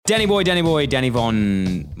Danny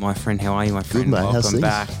Von, my friend. How are you, my friend? Good, mate. Welcome How's things?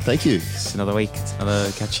 back. Thank you. It's another week. It's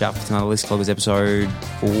another catch up. It's another List Cloggers episode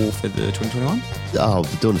 4 for the 2021. Oh,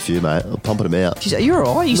 I'm doing a few, mate. I'm pumping them out. Jeez, are you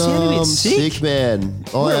all right? You sound a bit I'm sick. sick, man.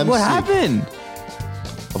 I am What sick. happened?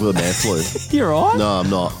 I've got a man flu. You're all right? No, I'm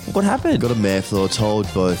not. What happened? Got a man flu. I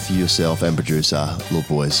told both yourself and producer, little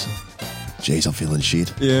boys, jeez, I'm feeling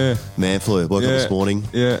shit. Yeah. Man flu. Woke up this morning.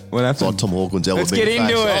 Yeah. What happened? Like Tom Hawkins Let's elbowed me get in the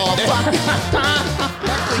into face. it. Oh, fuck.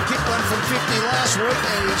 Buckley kicked one from 50 last week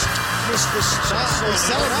and he's missed the shot.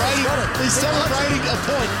 He's celebrating a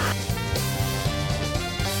point.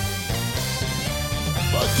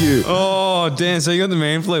 Fuck you. Oh, Dan, so you got the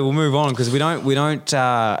man flu. We'll move on because we don't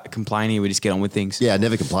complain here. We just get on with things. Yeah, I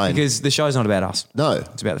never complain. Because the show's not about us. No.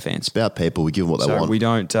 It's about the fans. It's about people. We give them what they So want. we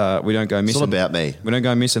don't go missing. It's not about me. We don't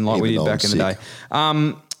go missing like Even we did though back I'm in the day.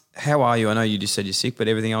 sick. How are you? I know you just said you're sick, but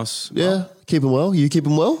everything else? Yeah, keeping well. You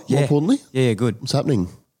keeping well, more importantly? Yeah, good. What's happening?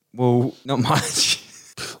 Well, not much.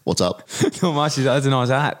 What's up? Not much. That's a nice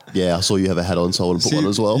hat. Yeah, I saw you have a hat on, so I want to put one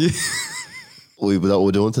as well. Yeah. Is that what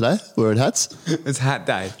we're doing today? Wearing hats? It's hat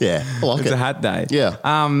day. Yeah, I like It's it. a hat day. Yeah.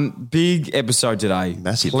 Big episode today.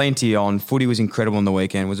 Massive. Plenty on. Footy was incredible on the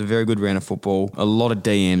weekend. It was a very good round of football. A lot of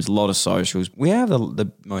DMs, a lot of socials. We have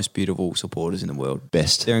the most beautiful supporters in the world.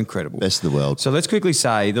 Best. They're incredible. Best in the world. So let's quickly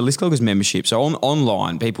say the List Cloggers membership. So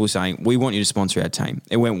online, people were saying, we want you to sponsor our team.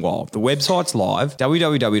 It went wild. The website's live,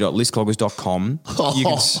 www.listcloggers.com. You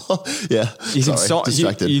can, Yeah.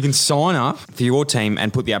 Distracted. you can sign up for your team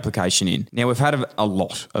and put the application in. Now, we've had a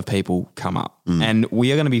lot of people come up and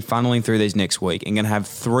we are going to be funneling through these next week and going to have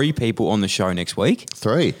 3 people on the show next week.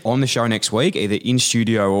 3. On the show next week, either in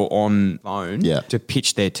studio or on phone to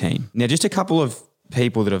pitch their team. Now, just a couple of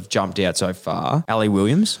people that have jumped out so far. Ali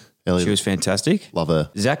Williams. Ali. She was fantastic. Love her.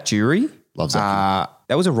 Zach Jury. Love Zach.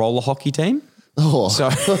 That was a roller hockey team. Oh. So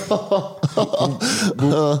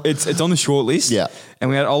it's on the short list. Yeah. And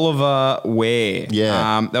we had Oliver Ware.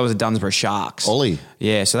 Yeah. That was a Dunsborough Sharks. Ollie.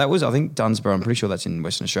 Yeah. So that was, I think, Dunsborough. I'm pretty sure that's in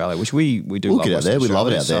Western Australia, which we do We'll love. get out Western there. We love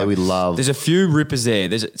it Australia. out there. We love. There's a few rippers there.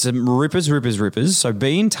 There's some rippers. So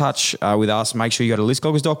be in touch with us. Make sure you go to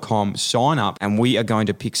listcloggers.com, sign up, and we are going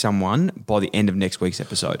to pick someone by the end of next week's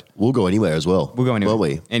episode. We'll go anywhere as well. We'll go anywhere.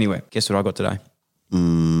 Won't we? Anyway, guess what I got today?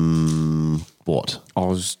 What? I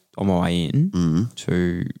was on my way in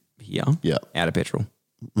to here. Yeah. Out of petrol.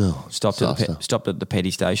 No. Stopped at the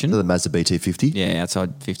petty station. The Mazda BT50. Yeah,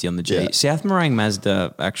 outside 50 on the G. Yeah. South Morang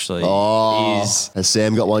Mazda actually is... Has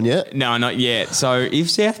Sam got one yet? No, not yet. So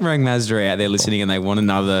if South Morang Mazda are out there listening and they want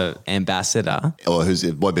another ambassador... Oh,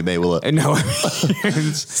 it won't be me, will it? No.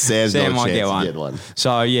 Sam's Sam not might a get chance one. to get one.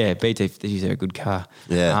 So yeah, BT50s are a good car.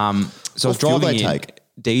 Yeah. So I was What fuel driving they in... take?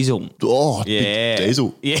 Diesel. Oh, Yeah. big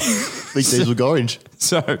diesel. Yeah. Big diesel orange.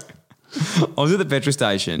 So I was at the petrol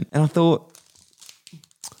station and I thought...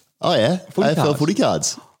 Oh, yeah. Footy AFL cards. footy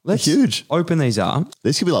cards. Let's They're huge. open these up.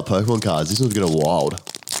 These could be like Pokemon cards. This one's going to go wild.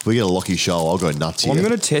 If we get a Lockie Shoal, I'll go nuts here. I'm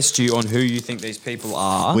going to test you on who you think these people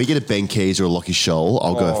are. If we get a Ben Keys or a Lockie Shoal,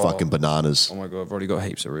 I'll go fucking bananas. Oh my God, I've already got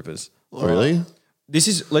heaps of rippers. Really?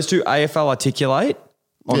 Let's do AFL Articulate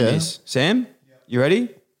on Yeah. this. Sam, you ready?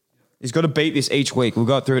 He's got to beat this each week. We'll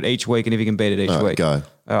go through it each week and if he can beat it each All right, week. go.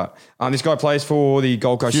 All right. This guy plays for the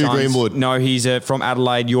Gold Coast Hugh Suns. Greenwood. No, he's from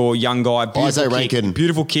Adelaide. Your young guy. Beautiful Isaac kick. Rankin.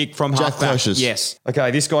 Beautiful kick from Jack halfback. Cloggers. Yes. Okay,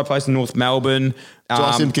 this guy plays for North Melbourne.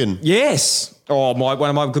 Josh Simpkin. Yes. Oh, one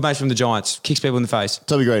of my good mates from the Giants. Kicks people in the face.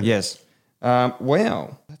 Toby Green. Yes.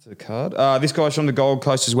 Wow. That's a card. This guy's from the Gold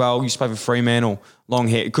Coast as well. Used to play for Fremantle. Long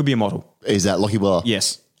hair. It could be a model. Is that Lockie Weller?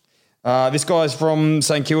 Yes. This guy's from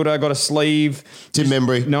St Kilda, got a sleeve. Tim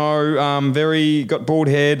Membry. No, got bald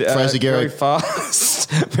head. Fraser Very Garrick. fast.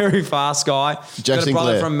 Very fast guy. Got a Sinclair.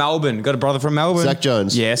 brother from Melbourne. Zach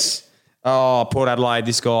Jones. Yes. Oh, Port Adelaide,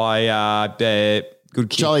 this guy, good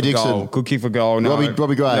kick Charlie for Dixon. goal. Good kick for goal. No.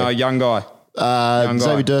 Robbie Gray. No, young guy. Young guy.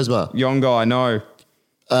 Xavier Dersma. Young guy, no.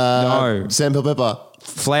 No. Sam Pepper.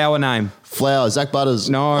 Flower name. Flower. Zach Butters.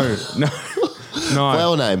 No. No. No.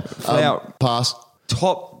 Flower name. Flower. Pass.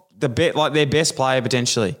 Top, like their best player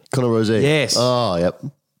potentially. Connor Rosie. Yes. Oh, yep.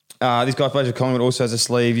 This guy plays for Collingwood, also has a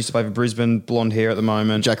sleeve. Used to play for Brisbane, blonde hair at the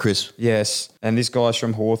moment. Jack Chris. Yes. And this guy's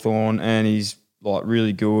from Hawthorn and he's like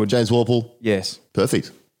really good. James Warple. Yes.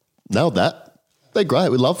 Perfect. Nailed that. They're great.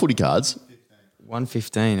 We love footy cards.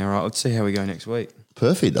 115. All right, let's see how we go next week.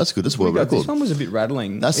 Perfect. That's good. That's world This record. one was a bit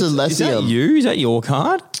rattling. That's is that you? Is that your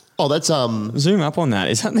card? Oh, that's Zoom up on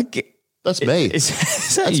that. Is that the... That's me. Is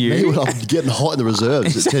that That's you? me when I'm getting hot in the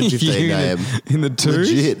reserves Is at that 10:15 you a.m. in the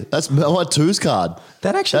twos? Legit. That's my twos card.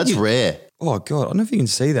 That's rare. Oh God, I don't know if you can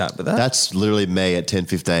see that, but That's literally me at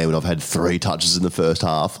 10:15 when I've had 3 touches in the first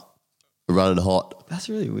half, running hot. That's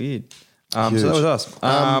really weird. So that was us.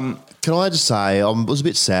 Can I just say, I was a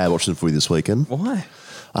bit sad watching the footy this weekend. Why?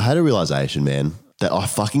 I had a realisation, man, that I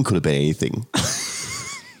fucking could have been anything.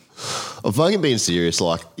 I'm fucking being serious.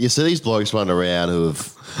 Like, you see these blokes running around who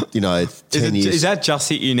have, 10 years. Is that just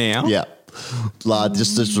hit you now? Yeah. Like,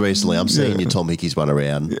 just recently, I'm seeing your Tom Hickey's run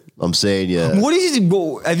around. I'm seeing you. What is it?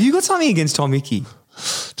 Well, have you got something against Tom Hickey?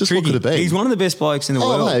 Just what could it be? He's one of the best blokes in the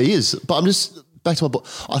world. No, he is. But I'm just, back to my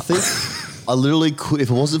I think I literally could, if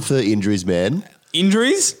it wasn't for injuries, man.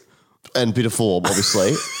 Injuries? And bit of form,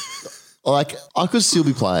 obviously. Like, I could still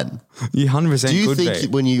be playing. You 100% could be. Do you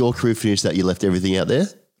think when your career finished that you left everything out there?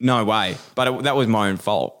 No way. But that was my own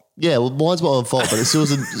fault. Yeah, well, mine's my own fault, but it still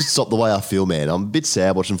doesn't stop the way I feel, man. I'm a bit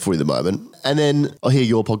sad watching footy at the moment. And then I hear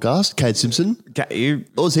your podcast, Cade Simpson.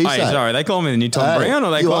 What was he saying? Sorry, they call me the new Tom Brown,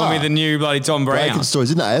 or they call me the new bloody Tom Brown? Breaking stories.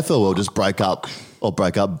 Didn't the AFL world just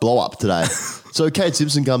blow up today? So Cade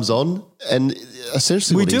Simpson comes on, and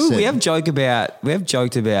essentially we have joked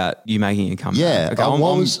about you making a comeback. Yeah, okay,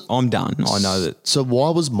 I'm done. I know that. So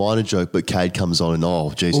why was mine a joke, but Cade comes on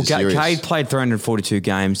and Jesus, serious? Cade played 342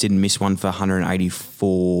 games, didn't miss one for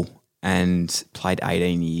 184, and played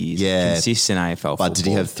 18 years. Yeah, consistent AFL football. But did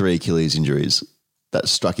he have 3 Achilles injuries that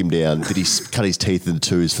struck him down? Did he cut his teeth in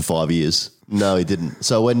twos for 5 years? No, he didn't.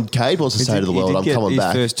 So when Cade wants to say to the world, I'm coming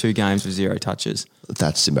back. His first 2 games with 0 touches.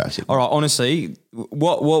 That's embarrassing. All right, honestly,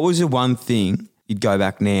 what was the one thing you'd go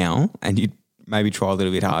back now and you'd maybe try a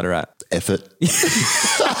little bit harder at? Effort.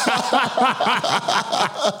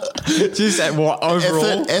 Just at what,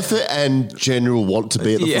 overall? Effort and general want to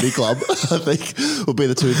be at the footy club, I think, would be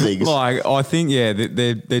the 2 things. Like, I think,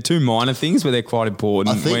 they're 2 minor things, but they're quite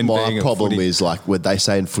important. I think my problem is, like, when they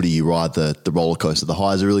say in footy you ride the roller coaster, the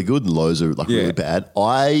highs are really good and lows are, like, really bad.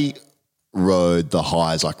 I rode the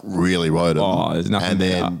highs, like, really rode them. Oh, there's nothing. And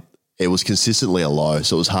then it was consistently a low,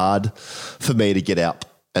 so it was hard for me to get up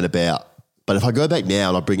and about. But if I go back now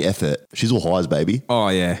and I bring effort, she's all highs, baby. Oh,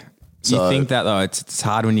 yeah. So, you think that, though, it's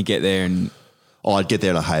hard when you get there and... Oh, I'd get there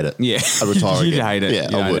and I hate it. Yeah. I'd retire You'd again. hate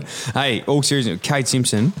it. Yeah, I would. Hey, all seriousness, Cade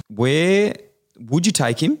Simpson, where would you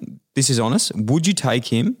take him? This is honest. Would you take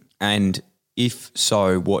him? And if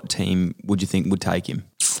so, what team would you think would take him?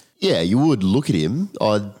 Yeah, you would look at him.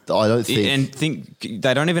 I don't think... And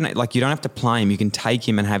they don't even... Like, you don't have to play him. You can take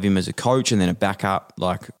him and have him as a coach and then a backup.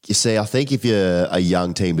 Like, you see, I think if you're a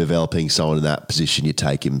young team developing someone in that position, you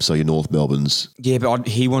take him. So your North Melbourne's... Yeah, but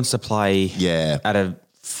he wants to play at a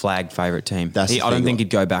flag favourite team. I don't think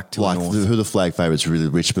he'd go back to North. Who the flag favourites really?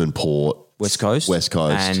 Richmond, Port... West Coast.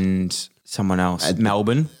 And someone else.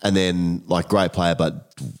 Melbourne. And then, like, great player,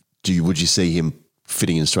 but would you see him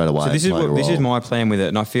fitting in straight away? So this is my plan with it,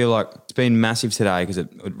 and I feel like it's been massive today because it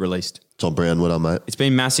released. Tom Brown, what up, mate? It's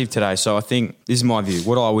been massive today, so I think this is my view.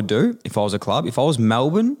 What I would do if I was a club, if I was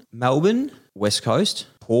Melbourne, West Coast,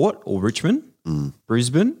 Port or Richmond,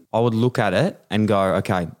 Brisbane, I would look at it and go,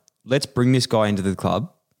 okay, let's bring this guy into the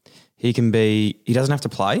club. He doesn't have to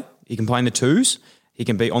play. He can play in the twos. He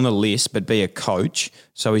can be on the list, but be a coach.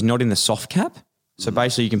 So he's not in the soft cap. So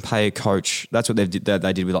basically, you can pay a coach. That's what they did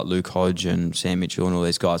with like Luke Hodge and Sam Mitchell and all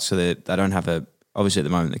these guys. So they don't have obviously at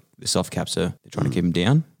the moment the soft caps they're trying to keep them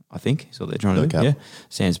down. I think so. They're trying to do. Yeah,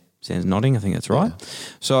 Sam's nodding. I think that's right. Yeah.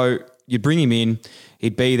 So you'd bring him in.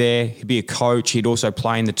 He'd be there. He'd be a coach. He'd also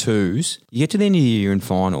play in the twos. You get to the end of the year in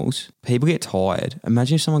finals. People get tired.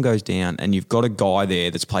 Imagine if someone goes down and you've got a guy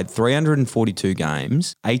there that's played 342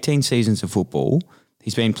 games, 18 seasons of football.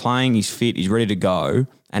 He's been playing. He's fit. He's ready to go.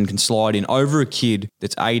 And can slide in over a kid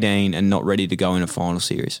that's 18 and not ready to go in a final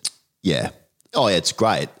series. Yeah. Oh, yeah, it's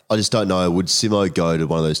great. I just don't know. Would Simo go to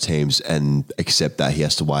one of those teams and accept that he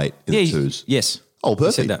has to wait in the twos? Yes. Oh,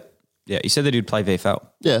 perfect. He said that. Yeah, he said that he'd play VFL.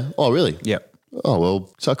 Yeah. Oh, really? Yeah. Oh,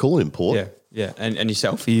 well, start calling him, Port. Yeah. Yeah. And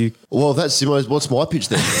yourself? Are you? Well, if that's Simo's, what's my pitch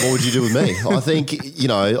then? What would you do with me? I think,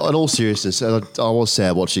 in all seriousness, I was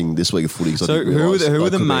sad watching this week of footy. So who are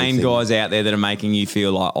the main guys out there that are making you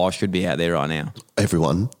feel like I should be out there right now?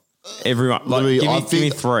 Everyone. Like, give me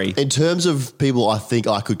 3. In terms of people I think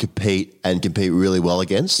I could compete really well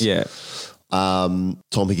against. Yeah. Tom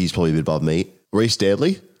Hickey's probably a bit above me. Reece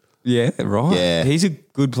Deadly. Yeah, right. Yeah. He's a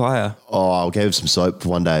good player. Oh, I gave him some soap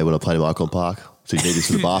one day when I played in Icon Park. So he needed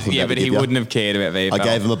for the bath. Yeah, but he wouldn't have cared about VFL. I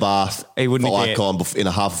gave him a bath. He wouldn't have cared. Icon in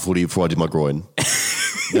a half a footy before I did my groin.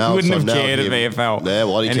 He wouldn't have cared at VFL. Yeah,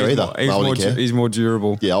 well, I didn't care either. He's more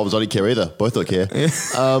durable. Yeah, I didn't care either. Both don't care.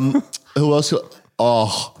 Who else?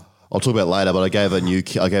 Oh, I'll talk about it later, but I gave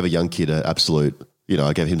a young kid an absolute,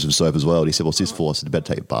 I gave him some soap as well. And he said, what's this for? I said, you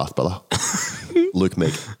better take a bath, brother. Luke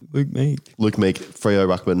Meek. Luke Meek. Luke Meek, Freo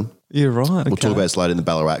Ruckman. Yeah, right. Okay. We'll talk about this later in the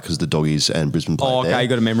Ballarat because the Doggies and Brisbane play Oh, okay. there. You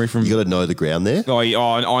got a memory from. You got to know the ground there. Oh,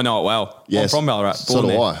 I know it well. Yes. I'm from Ballarat. So do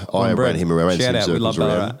I. I ran him around. Shout out. We love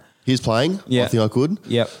Ballarat. He's playing. Yeah. I think I could.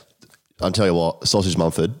 Yep. I'll tell you what, Sausage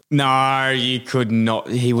Mumford. No, you could not.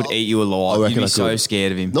 He would eat you alive. I reckon You'd be I so could.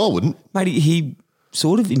 scared of him. No, I wouldn't. Mate, he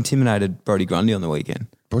sort of intimidated Brodie Grundy on the weekend.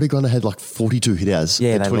 Brodie Grundy had like 42 hit-outs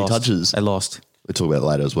and 20 touches. They lost. We'll talk about it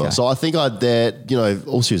later as well. Okay. So I think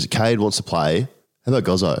all serious, Cade wants to play. How about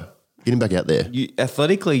Gozzo? Get him back out there.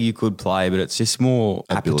 Athletically, you could play, but it's just more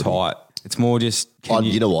Ability. appetite. It's more just.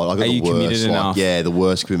 You know what? I got are the you committed worst. enough? The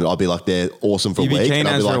worst commitment. I'd be like, they're awesome for a You'd be week. keen and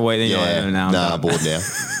I'd as be for a like, week, then you're like, no, I'm I'm done. bored now.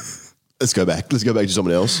 Let's go back. Let's go back to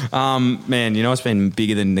someone else. Man, you know what's been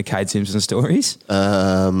bigger than the Cade Simpson stories?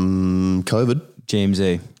 COVID.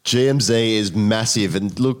 GMZ is massive.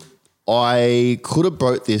 And look, I could have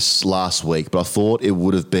broke this last week, but I thought it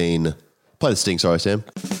would have been... Play the sting, sorry, Sam.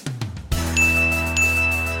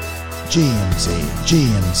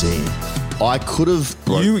 GMZ. I could have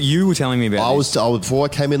broke... You were telling me about this. Before I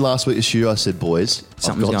came in last week this year, I said, boys,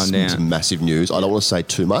 Something's I've got going down. some massive news. I don't want to say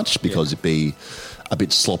too much because it'd be a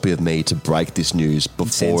bit sloppy of me to break this news before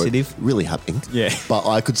Sensitive. it really happening. Yeah. But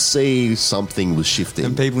I could see something was shifting.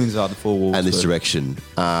 And people inside the four walls. and this were- direction.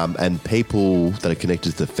 And people that are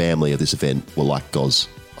connected to the family of this event were like, Goz,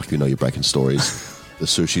 like, you know, you're breaking stories. The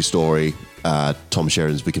sushi story, Tom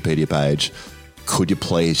Sheridan's Wikipedia page. Could you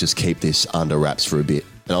please just keep this under wraps for a bit?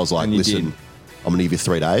 And I was like, And you listen, did. I'm going to give you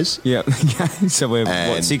 3 days. Yeah. Okay. So we're,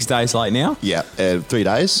 And- 6 days late now? Yeah, 3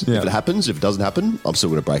 days. Yeah. If it happens, if it doesn't happen, I'm still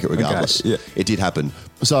going to break it regardless. yeah. It did happen.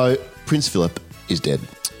 So Prince Philip is dead.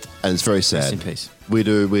 And it's very sad. in peace.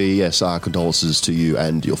 Yes, our condolences to you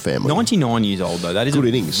and your family. 99 years old, though. That is Good a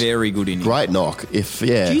innings. very good innings. Great knock. Do you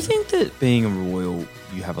think that being a royal,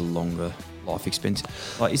 you have a longer life expectancy?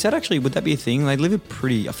 Like, is that actually, would that be a thing? They live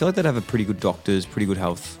I feel like they'd have a pretty good doctors, pretty good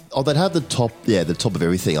health. Oh, they'd have the top of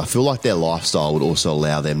everything. I feel like their lifestyle would also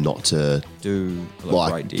allow them not to Do a lot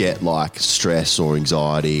of great deal. get like stress or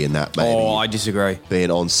anxiety and that maybe Oh, I disagree.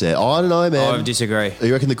 being on set. Oh, I don't know, man. I disagree.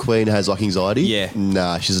 You reckon the Queen has like anxiety? Yeah.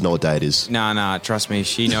 Nah, she doesn't know what day it is. Nah, trust me,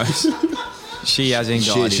 she knows. She has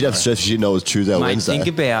anxiety. She'd have bro. stress if she didn't know it was Tuesday or Mate, Wednesday. think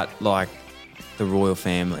about like the royal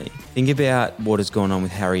family. Think about what has gone on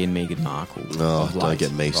with Harry and Meghan Markle. Oh, of don't late,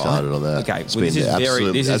 get me right? started on that. Okay, It's well, this been is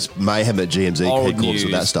absolute- this is that's mayhem at GMZ old headquarters news,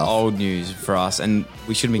 with that stuff. Old news for us, and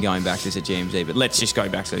we shouldn't be going back to this at GMZ, but let's just go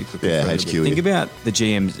back so quickly. Yeah, for a little HQ. bit. Think about the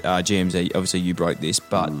GMZ. Obviously, you broke this,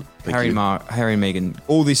 but thank Harry you. and Meghan,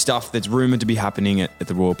 all this stuff that's rumored to be happening at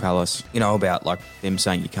the Royal Palace. You know, about like them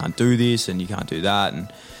saying you can't do this and you can't do that, and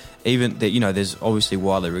even that, you know, there's obviously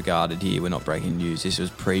widely regarded here. We're not breaking news. This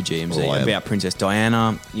was pre-GMZ Oh, I am. about Princess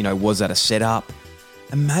Diana. You know, was that a setup?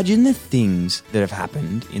 Imagine the things that have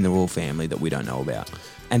happened in the royal family that we don't know about.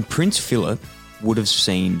 And Prince Philip would have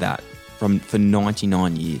seen that for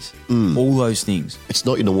 99 years. All those things. It's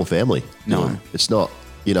not your normal family. No. You know, it's not,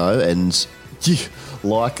 you know, and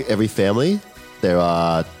like every family, there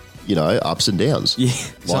are, you know, ups and downs. Yeah,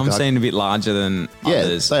 Like some seem a bit larger than Yeah,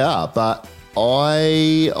 others. they are, but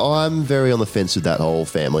I'm very on the fence with that whole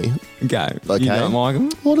family. Okay. Okay. You don't like them?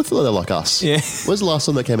 Well, I feel like they're like us. Yeah. When's the last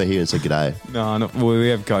time they came out here and said g'day? No, well, we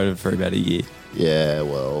have coded for about a year. Yeah,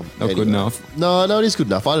 well, Not good enough. No, it is good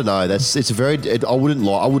enough. I don't know. I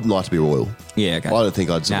wouldn't like to be royal. Yeah, okay. I don't think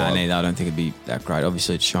I'd No, survive. neither. I don't think it'd be that great.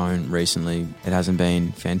 Obviously, it's shown recently. It hasn't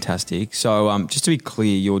been fantastic. So, just to be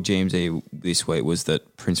clear, your GMZ this week was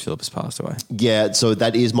that Prince Philip has passed away. Yeah, so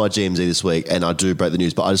that is my GMZ this week, and I do break the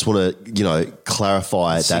news, but I just want to, you know,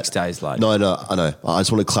 clarify that 6 days later. No, I know. I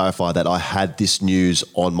just want to clarify that I had this news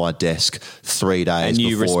on my desk 3 days And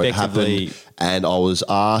you before it respectively- happened, and I was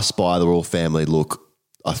asked by the royal family, look,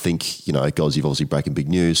 I think, you know, guys, you've obviously breaking big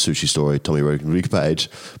news, sushi story, Tommy Rogan page,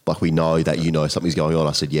 but we know that you know something's going on.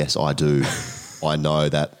 I said, yes, I do. I know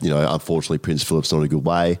that, you know, unfortunately, Prince Philip's not in a good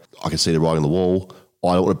way. I can see the writing on the wall.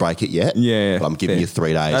 I don't want to break it yet. Yeah, But I'm giving fair. you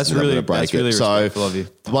 3 days That's and then really- I'm going to break that's it. really So, respectful of you.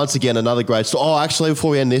 once again, another great story. Oh, actually,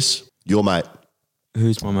 before we end this, your mate,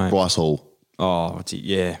 Who's my mate? Bryce Hall. Oh,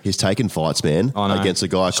 yeah. He's taken fights, man, I know. against a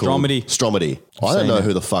guy called Stromedy. Stromedy. I don't seen know it.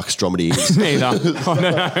 who the fuck Stromedy is. Neither. I don't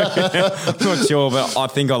know. I'm not sure, but I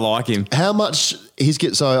think I like him. How much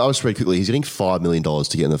so I'll just read quickly. He's getting $5 million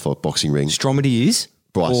to get in the boxing ring. Stromedy is?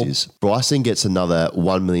 Bryce Or- is. Bryson gets another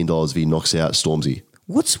 $1 million if he knocks out Stormzy.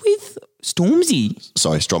 What's with Stormzy?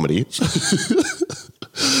 Sorry, Stromedy.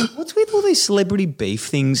 What's with all these celebrity beef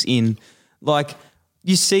things in, like,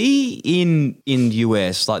 you see in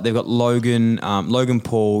US, like they've got Logan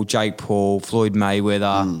Paul, Jake Paul, Floyd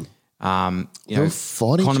Mayweather, They're all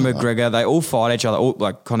fighting Conor each other. McGregor, they all fight each other. All,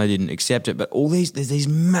 like Conor didn't accept it, but there's these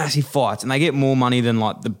massive fights, and they get more money than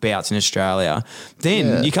like the bouts in Australia.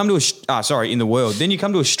 Then you come to in the world. Then you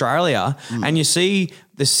come to Australia and you see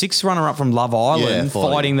the 6th runner-up from Love Island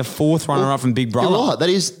fighting the 4th runner-up from Big Brother. You're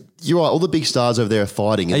right. You're right. All the big stars over there are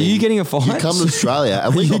fighting. Are you getting a fight? You come to Australia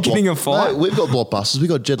and Are you getting a fight? No, we've got blockbusters. We've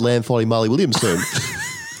got Jed Lamb fighting Marley Williams soon.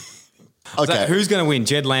 Okay. So who's going to win,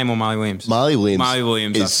 Jed Lamb or Marley Williams? Marley Williams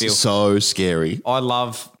I is feel. so scary. I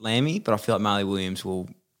love Lammy, but I feel like Marley Williams will.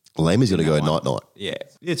 Lammy's going to go night-night. Yeah,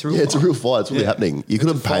 it's a real. Yeah, it's a real fight. It's really happening. You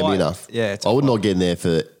couldn't pay me fight. enough. Yeah, it's a I would fight. not get in there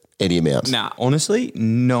for any amount. Nah, honestly,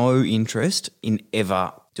 no interest in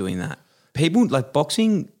ever doing that. People like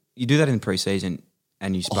boxing, you do that in pre-season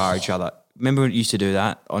and you spar each other. Remember when you used to do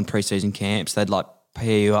that on pre-season camps? They'd like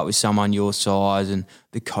pair you up with someone your size and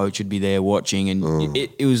the coach would be there watching and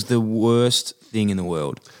it was the worst thing in the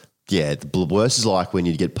world. Yeah, the worst is like when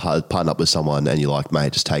you get partnered up with someone and you're like,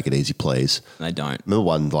 mate, just take it easy, please. They don't. Remember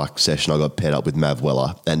one like session I got paired up with Mav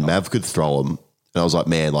Weller and Mav could throw him. And I was like,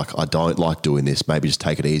 man, like I don't like doing this. Maybe just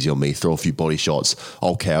take it easy on me. Throw a few body shots.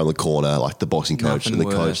 I'll cower in the corner like the boxing coach Nothing and the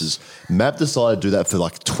worse. coaches. Mav decided to do that for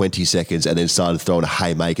like 20 seconds and then started throwing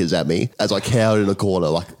haymakers at me as I cowered in the corner.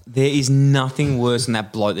 Like, There is nothing worse than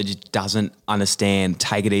that bloke that just doesn't understand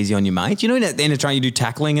take it easy on your mate. You know, at the end of training, you do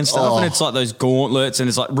tackling and stuff and it's like those gauntlets and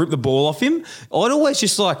it's like rip the ball off him. I'd always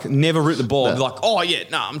just like never rip the ball. I'd be like, oh yeah,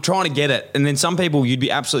 no, I'm trying to get it. And then some people you'd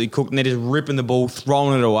be absolutely cooked and they're just ripping the ball,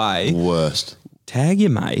 throwing it away. worst. Tag your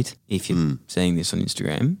mate if you're seeing this on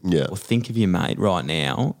Instagram. Yeah. Or think of your mate right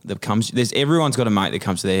now that comes. Everyone's got a mate that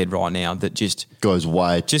comes to their head right now that just Goes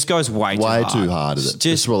way goes way too hard at it.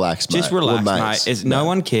 Just relax, mate. Just relax, We're mate. mates. It's, no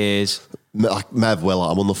one cares. Like Mav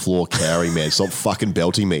Weller, I'm on the floor cowering, man. Stop fucking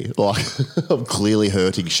belting me. Like, I'm clearly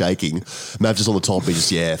hurting, shaking. Mav just on the top of me,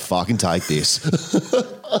 just, yeah, fucking take this.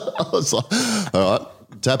 I was like, all right,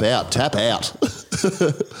 tap out.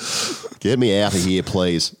 Get me out of here,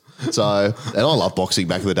 please. So, and I love boxing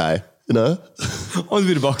back in the day, you know? I was a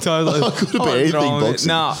bit of boxer. Like, I could have been anything boxing.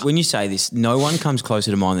 Nah, when you say this, no one comes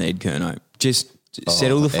closer to mine than Ed Kerno. Just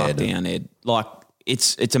settle the fuck Ed. down, Ed. Like,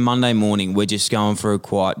 it's a Monday morning. We're just going for a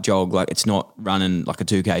quiet jog. Like, it's not running like a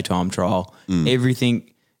 2K time trial.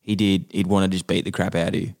 Everything he did, he'd want to just beat the crap out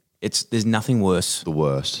of you. There's nothing worse. The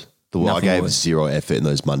worst. I Nothing gave worse. zero effort in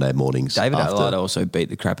those Monday mornings. David after- Adelaide also beat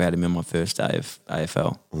the crap out of me on my first day of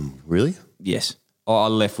AFL. Really? Yes. I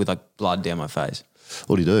left with like blood down my face.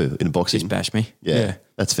 What do you do in boxing? Just bash me. Yeah,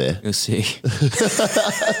 that's fair. It was sick.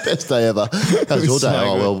 Best day ever. How's your was day? so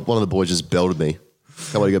Oh, good. well, one of the boys just belted me.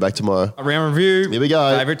 Can't wait to go back tomorrow. A round review. Here we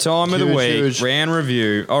go. Favourite time of the Huge, week. huge. Round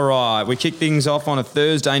review. All right. We kick things off on a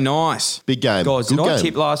Thursday night. Big game. Guys, Good did I game.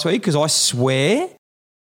 tip last week? Because I swear.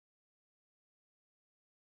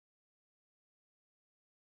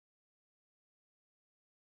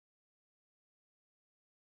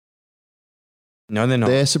 No, they're not.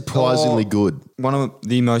 They're surprisingly Oh, good. One of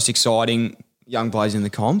the most exciting young players in the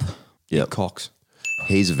comp. Yep. Nick Cox.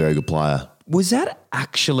 He's a very good player. Was that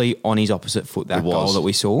actually on his opposite foot, that It was. goal that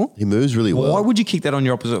we saw? He moves really well. Why would you kick that on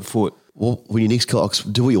your opposite foot? Well, when you're Nick Cox,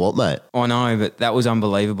 do what you want, mate. I know, but that was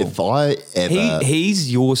unbelievable. If I ever...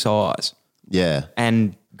 He's your size yeah.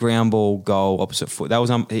 and ground ball goal opposite foot. That was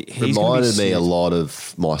he's gonna be Reminded me a sick. lot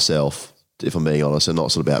of myself, if I'm being honest, and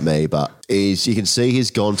not sort of about me, but you can see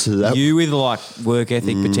he's gone to that... You with like work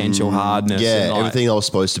ethic, potential, hardness. yeah, and like, everything I was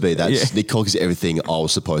supposed to be. That's Yeah. Nick Cox is everything I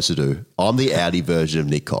was supposed to do. I'm the Audi version of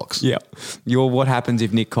Nick Cox. Yeah. You're what happens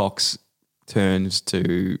if Nick Cox turns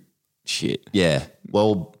to shit. Yeah.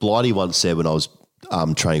 Well, Blighty once said when I was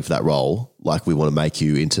training for that role, like, we want to make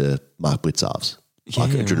you into Mark Blitzarves.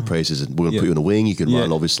 Like Yeah, during the preseason, we're going to Yeah. put you in a wing. You can Yeah.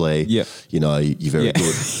 run, obviously. Yeah. You know, you're very Yeah.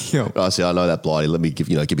 good. Yeah. I said, I know that, Blighty. Let me give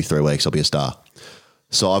me 3 weeks. I'll be a star.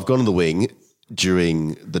 So I've gone to the wing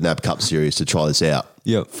during the NAB Cup series to try this out.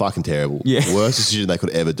 Yeah. Fucking terrible. Yeah. Worst decision they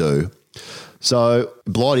could ever do. So,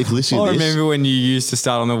 Blighty, if you're listening I to this, remember when you used to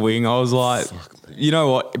start on the wing, I was like, you know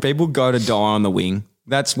what? People go to die on the wing.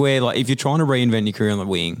 That's where, like, if you're trying to reinvent your career on the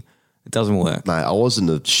wing, it doesn't work. mate, I wasn't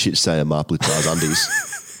a shit stain of Mark Blitzarves undies.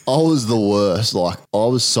 I was the worst. Like, I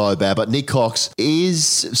was so bad. But Nick Cox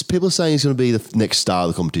is, people are saying he's going to be the next star of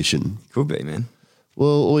the competition. Could be, man. Well,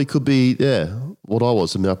 or he could be, what I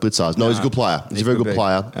was, Mark Blitzarves. No, he's a good player. He's a very could good be.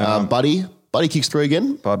 player. Buddy kicks through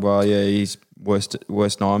again. Budwell, yeah, he's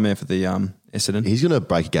worst nightmare for the Essendon. He's going to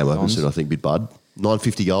break a game open Dons. soon, I think, Big Bud.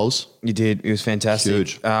 950 goals. He did. It was fantastic.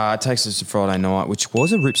 Huge. It takes us to Friday night, which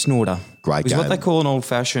was a rip snorter. Great It was what game. they call an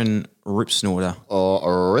old-fashioned rip snorter. Oh,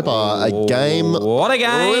 a ripper. A game. What a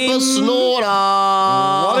game. Ripper snorter.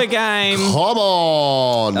 What a game. Come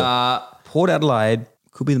on. Port Adelaide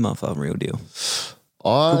could be the motherfucking real deal.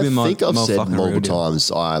 I Could be think I've said motherfucking multiple real deal.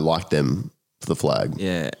 times I like them for the flag.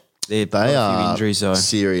 Yeah. They've got They a few are injuries, though.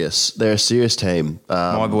 serious. They're a serious team.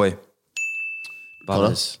 My boy. Connor?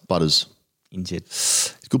 Butters. Butters. Injured.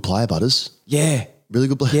 He's a good player, Butters. Yeah. Really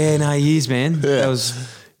good player. Yeah, no, he is, man. Yeah. That was,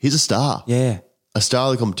 He's a star. yeah. A star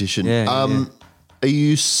of the competition. Yeah, yeah. Are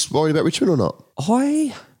you worried about Richmond or not?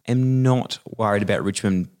 I am not worried about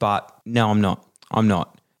Richmond, but no, I'm not. I'm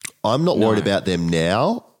not. I'm not worried about them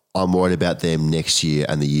now. I'm worried about them next year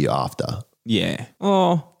and the year after. Yeah.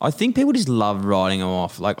 Oh, I think people just love writing them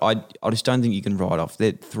off. Like, I just don't think you can write off.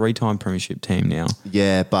 They're 3-time premiership team now.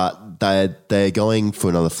 Yeah, but they're going for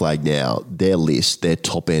another flag now. Their list, their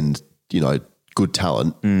top end, good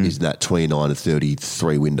talent is in that 29 to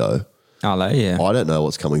 33 window. Are they? Yeah. I don't know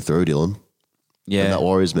what's coming through, Dylan. Yeah. And that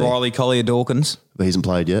worries me. Riley Collier-Dawkins. But he hasn't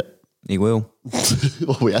played yet. He will.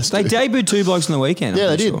 Well, we asked They to. debuted 2 blokes on the weekend. Yeah, I'm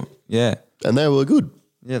they pretty did. Sure. Yeah. And they were good.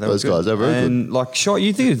 Yeah, Those guys, they're very good. And like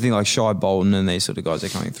you think of like Bolton and these sort of guys are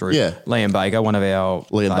coming through. Yeah. Liam Baker, one of our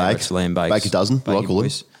Liam favourites, Bake. Liam Bakes. Baker dozen, what I call him.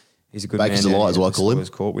 boys. He's a good Baker's man. delight is what I That's call him. what it's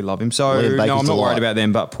called. We love him. So Liam no, Baker's I'm not delight. worried about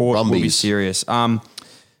them, but Port will be Brumbies. serious.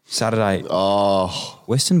 Saturday, Oh,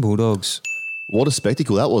 Western Bulldogs. what a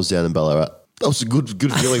spectacle that was down in Ballarat. That was a good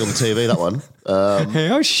feeling on the TV, that one.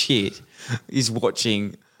 How shit is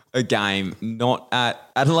watching a game not at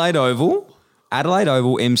Adelaide Oval,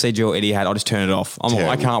 MCG or Etihad? I just turn it off. I'm like, I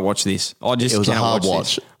Terrible. can't watch this. I just It was a cannot hard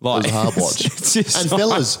watch. watch. This. It was a hard watch. It's just And like-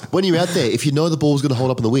 fellas, when you're out there, if you know the ball's going to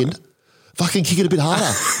hold up in the wind, fucking kick it a bit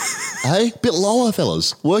harder. Hey, bit lower,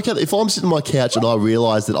 fellas. Work out. If I'm sitting on my couch and I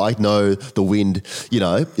realise that I know the wind,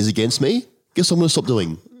 is against me, guess what I'm going to stop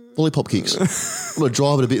doing? Lollipop kicks. I'm going to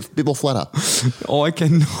drive it a bit more flatter.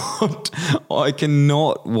 I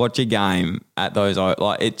cannot watch a game at those.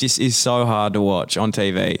 Like, it just is so hard to watch on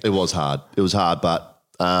TV. It was hard. But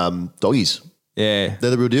doggies, Yeah, they're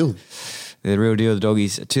the real deal. they're the real deal. The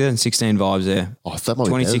doggies. 2016 vibes there. Oh, that might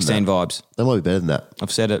be better than 2016 that. vibes. That might be better than that.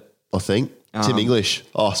 I've said it. I think. Tim English.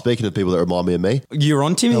 Oh, speaking of people that remind me of me. You're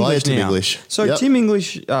on Tim Hello, English Tim now. English. So Yep. Tim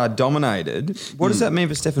English dominated. What does that mean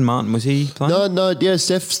for Stephen Martin? Was he playing? No, yeah,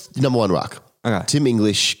 Steph's the number one ruck. Okay. Tim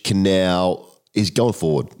English is going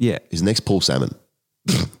forward. Yeah. He's the next Paul Salmon.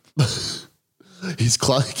 He's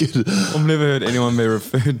clunking. I've never heard anyone be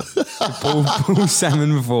referred to Paul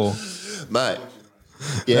Salmon before. Mate.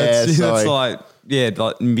 Yeah, That's sorry. like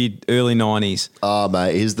early 90s. Oh,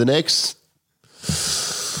 mate, he's the next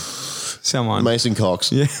Someone. Mason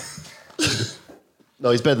Cox. Yeah.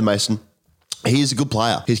 No, he's better than Mason. He's a good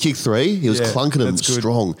player. He's kicked 3. He was Yeah, clunking them that's good.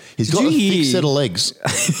 strong. He's Did got you a thick hear- set of legs.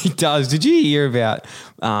 He does. Did you hear about,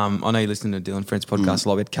 I know you listen to Dylan Friend's podcast a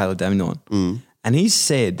lot about Caleb Damien on, and he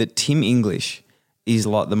said that Tim English is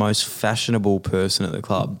like the most fashionable person at the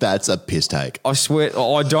club. That's a piss take. I swear,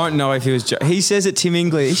 I don't know if he was. He says that Tim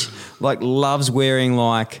English loves wearing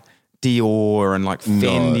Dior and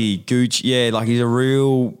Fendi, Gucci. Yeah, he's a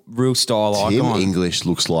real style Tim icon. English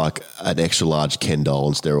looks like an extra large Ken doll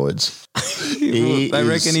on steroids. They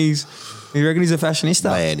reckon he's a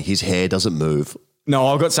fashionista. Man, his hair doesn't move. No,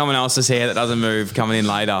 I've got someone else's hair that doesn't move coming in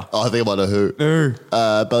later. I think I might know who. Who?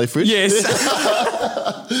 Belly Fridge? Yes.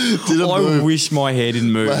 Didn't I move. wish my hair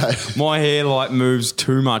didn't move. Mate. My hair moves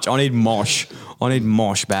too much. I need mosh.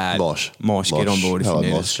 Bad. Mosh. Get on board if Hello, you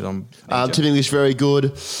need Mosh. us. Tim English, very good.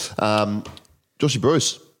 Joshy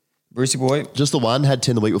Bruce, Brucey boy. just the one, had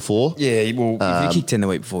 10 the week before. Yeah, well, if you kick 10 the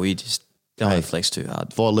week before, you just don't flex too hard.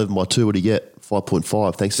 5'11 by 2, what do you get?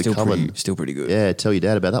 5.5, thanks Still for coming. pretty good. Yeah, tell your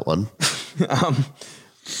dad about that one.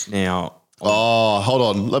 Now, Oh, hold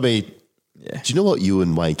on. Let me. Yeah. Do you know what you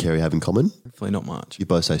and Wayne Carey have in common? hopefully not much. You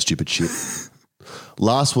both say stupid shit.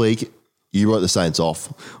 Last week, you wrote the Saints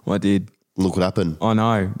off. I did. Look what happened. I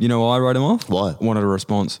know. You know why I wrote him off? Why? I wanted a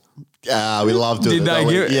response. We love doing Did it. they don't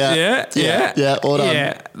we? give- yeah. Yeah, all done.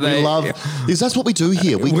 Yeah, we they- love because that's what we do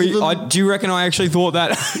here. We give them, Do you reckon I actually thought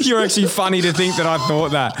that? You're actually funny to think that I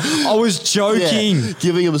thought that. I was joking.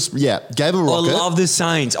 giving them, gave them a I rocket. love the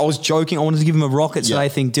Saints. I was joking. I wanted to give him a rocket so Yeah. they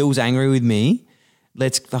think Dill's angry with me.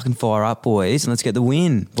 Let's fucking fire up, boys, and let's get the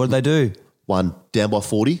win. What did they do? One down by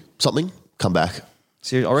 40 something. Come back.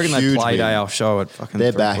 Seriously, I reckon they Huge played win. our show at fucking.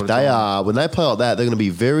 They're 3/4 back. They time. are when they play like that. They're going to be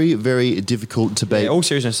very, very difficult to beat. Yeah, all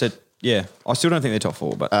seriousness, I said, yeah. I still don't think they're top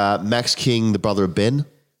 4, but Max King, the brother of Ben.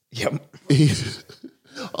 yep.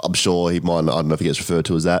 I'm sure he might. I don't know if he gets referred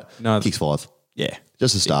to as that. No. Kicks 5. Yeah.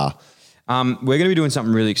 Just a star. We're going to be doing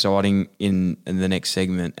something really exciting in the next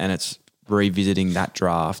segment, and it's revisiting that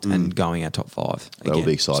draft and going our top 5. That will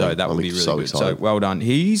be exciting. So that I'm will be really so good. excited. So well done.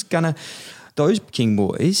 He's gonna. Those King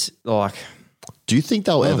boys, Do you think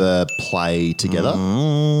they'll ever play together?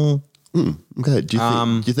 Okay. Do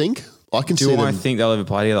you think? I can Do see I them. think they'll ever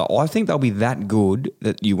play together? I think they'll be that good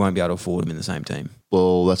that you won't be able to afford them in the same team.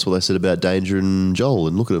 Well, that's what they said about Danger and Joel,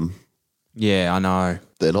 and look at them. Yeah, I know.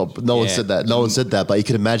 They're not. No one said that. No one said that. But you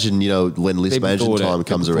can imagine, when list People management thought it. time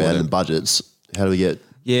comes People thought around it. and budgets, how do we get?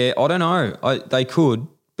 Yeah, I don't know. They could,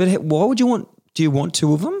 but why would you want? Do you want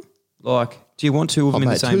two of them? Like, do you want two of them in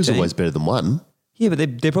the same two's team? always better than one. Yeah, but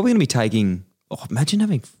they're probably going to be taking. Oh, imagine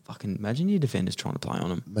your defenders trying to play on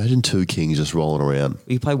them. Imagine two kings just rolling around.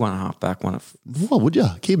 You play one at half back, one at. What would you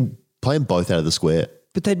keep playing both out of the square?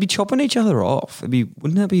 But they'd be chopping each other off.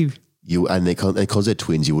 Wouldn't that be? Because they're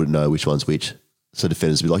twins, you wouldn't know which one's which. So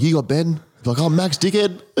defenders would be like, "You got Ben?" Be like, "I'm Max,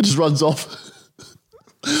 dickhead." It just runs off.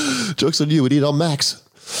 Joke's on you, idiot. I'm Max.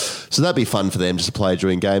 So that'd be fun for them just to play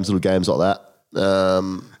during games, little games like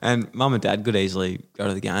that. And mum and dad could easily go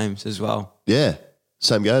to the games as well. Yeah,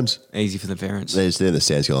 same games. Easy for the parents. They're just there in the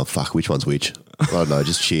stands going, "Fuck, which one's which?" I don't know,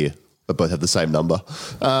 just cheer. They both have the same number.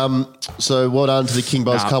 So well done to the King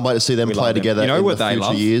Brothers. Can't wait to see them We play love them. together You know in what the they future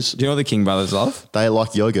love? years. Do you know what the King brothers love? They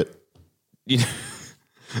like yogurt. Do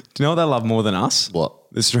you know what they love more than us? What?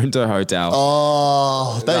 The Sorrento Hotel.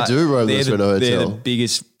 Oh, they do roam the Sorrento They're the Hotel.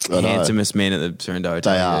 biggest, know. handsomest men at the Sorrento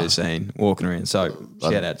Hotel They I've are. ever seen walking around. So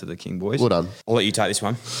shout out to the King boys. Well done. I'll let you take this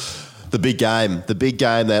one. The big game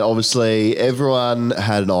that obviously everyone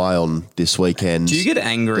had an eye on this weekend. Do you get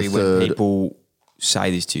angry The when third- people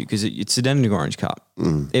say this to you? Because it's the Dandenong Orange Cup.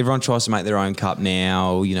 Everyone tries to make their own cup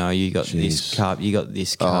now. You got this cup, you got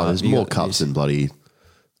this cup. Oh, there's you more got cups this. than bloody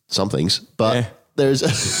some things, but Yeah. there's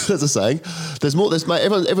there's a saying. There's more. Mate,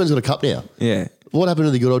 everyone's got a cup now. Yeah, What happened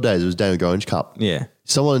in the good old days? It was Dandenong Orange Cup. yeah.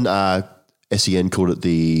 Someone SEN called it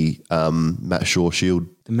the Matt Shaw Shield.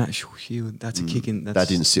 The Matt Shaw Shield. That's a kick in. That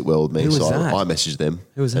didn't sit well with me, Who was so that? I messaged them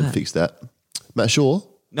Who was and that? fixed that. Matt Shaw.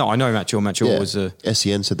 No, I know Matt Shaw. Matt Shaw Yeah, was a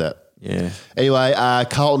SEN said that. yeah. Anyway,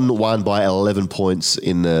 Carlton won by 11 points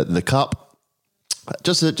in the cup.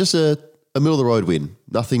 Just a middle of the road win.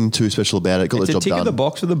 Nothing too special about it. Got It's the a job tick done. of the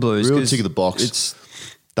box for the Blues. Real 'cause tick of the box. It's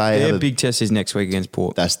They their have a- big test is next week against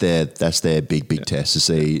Port. That's their big test to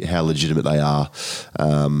see how legitimate they are.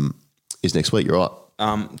 Is next week. You're right.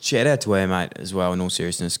 Shout out to our mate as well. In all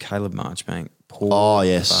seriousness, Caleb Marchbank. Poor Oh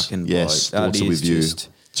yes, fucking yes. bloke. Thoughts That are with is you. just-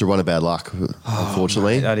 It's a run of bad luck,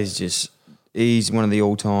 unfortunately. That is just. He's one of the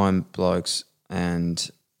all-time blokes, and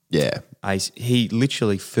Yeah. he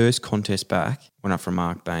literally first contest back went up for a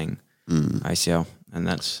mark, bang, Mm. ACL, and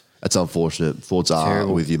that's That's unfortunate. Thoughts are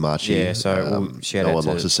terrible. with you, Marchie. Yeah, so we'll shout no out one to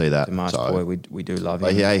likes to see that. the March so. boy. We do love him.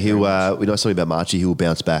 But yeah, very much. we know something about Marchie. He will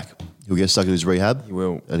bounce back. He'll get stuck in his rehab. He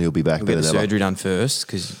will. And he'll be back He'll better get the than ever. surgery done first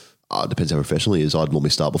because It depends how professional he is. I'd normally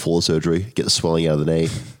start before the surgery, get the swelling out of the knee.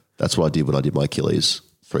 That's what I did when I did my Achilles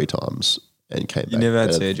 3 times and came back. you never had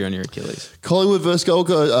better. surgery on your Achilles. Collingwood versus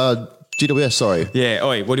GWS, sorry. Yeah.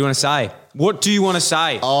 Oi, what do you want to say? What do you want to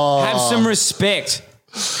say? Oh. Have some respect.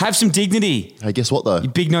 Have some dignity. Hey, guess what though? You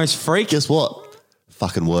big nose freak. Guess what?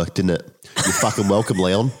 Fucking worked, didn't it? You're fucking welcome,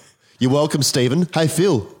 Leon. You're welcome, Stephen. Hey,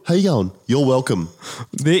 Phil. How you going? You're welcome.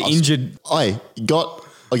 They're injured. I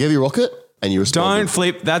gave you a rocket and you responded. Don't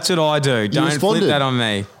flip. That's what I do. Don't flip responded. that on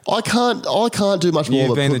me. I can't do much more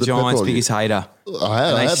You've than been put the Giants' pepper on you. biggest hater.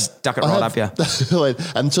 And they stuck it right up you.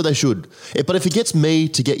 And so they should. But if it gets me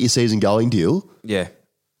to get your season going, deal, Yeah.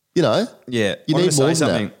 Yeah. Yeah. You I'm need gonna more say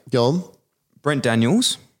than that. Go on. Brent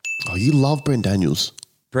Daniels. Oh, you love Brent Daniels.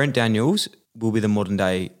 Brent Daniels will be the modern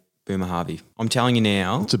day Boomer Harvey. I'm telling you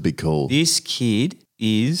now, It's a big call. this kid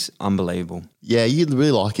is unbelievable. Yeah, you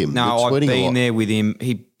really like him. No, You're I've tweeting a been lot. there with him.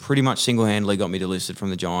 He pretty much single-handedly got me delisted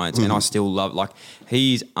from the Giants, and I still love,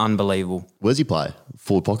 he's unbelievable. Where's he play?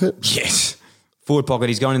 Forward pocket? Yes. Forward pocket.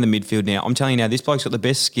 He's going in the midfield now. I'm telling you now, this bloke's got the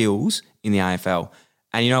best skills in the AFL.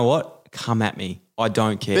 And you know what? Come at me. I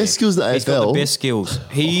don't care. Best skills in the He's got AFL? the best skills.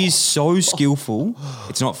 He's so skillful.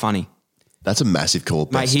 It's not funny. That's a massive call.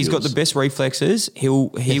 Mate, he's got the best reflexes. He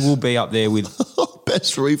will be up there with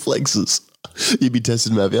best reflexes. You'd be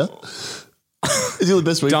testing him, have you? Is he the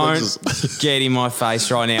best reflexes? Don't get in my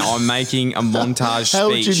face right now. I'm making a montage How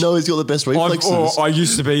would speech. you know he's got the best reflexes? I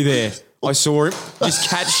used to be there. I saw him just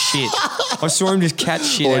catch shit. I saw him just catch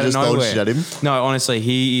shit Or out of just throw nowhere. shit at him. No, honestly,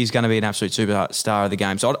 he is going to be an absolute superstar of the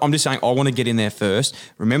game. So I'm just saying, I want to get in there first.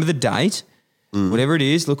 Remember the date, whatever it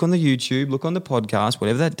is. Look on the YouTube, look on the podcast,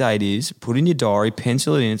 whatever that date is. Put in your diary,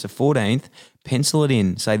 pencil it in. It's the 14th. Pencil it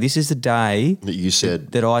in. Say this is the day That you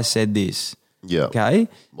said. that I said this. Yeah. Okay.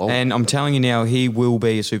 Well- And I'm telling you now, he will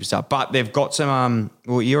be a superstar. But they've got some.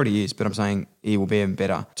 Well, he already is. But I'm saying he will be even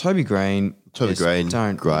better. Toby Green. Toby just Green,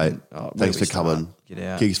 don't- great. Oh, where Thanks do we for coming. start? Get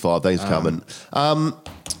out. Gigs 5, thanks for coming.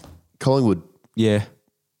 Collingwood, Yeah.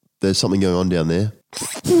 there's something going on down there.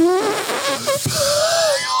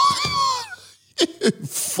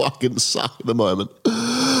 fucking suck at the moment.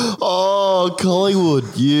 Oh,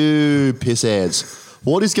 Collingwood, you piss ants.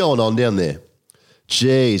 What is going on down there?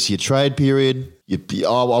 Jeez, your trade period.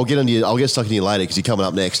 I'll get stuck in you later because you're coming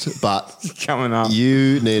up next. But Coming up.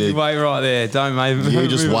 you need You to. wait right there. Don't move. You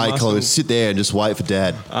just move a wait, muscle. Collingwood. Sit there and just wait for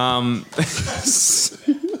Dad.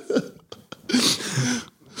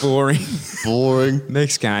 Boring. Boring.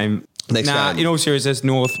 Next game. Next game. In all seriousness,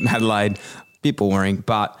 North Adelaide, bit boring,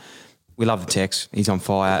 but we love the Tex. He's on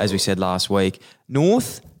fire, as we said last week.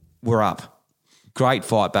 North, we're up. Great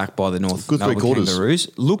fight back by the North Good Melbourne 3/4. Kangaroos.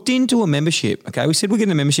 Looked into a membership. Okay, we said we're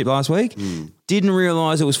getting a membership last week. Didn't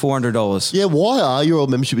realise it was $400. Yeah, why are your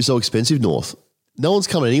membership is so expensive, North? No one's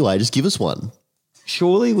coming anyway. Just give us one.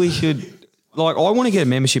 Surely we should. I want to get a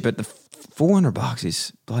membership at the $400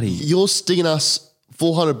 is bloody. You're stinging us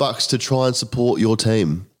 $400 to try and support your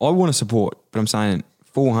team. I want to support, but I'm saying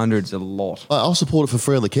 400 is a lot. I'll support it for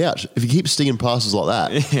free on the couch. If you keep stinging passes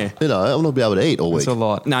like that, Yeah. I'm not going to be able to eat all week. It's a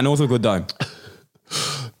lot. No, North were good though.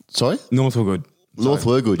 Sorry? North were good. North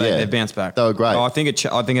were good, yeah. They bounced back. They were great. I think it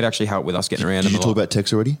actually helped with us getting around Did them you a talk lot. about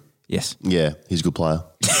Tex already? Yes. Yeah, he's a good player.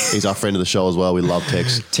 He's our friend of the show as well. We love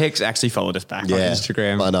Tex. Tex actually followed us back on Yeah,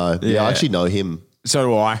 Instagram. I know. Yeah, I actually know him. So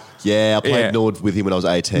do I. Yeah, I played Yeah. Nord with him when I was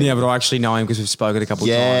 18. Yeah, but I actually know him because we've spoken a couple of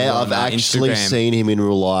Yeah, times. I've on, actually Instagram. seen him in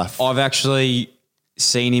real life. I've actually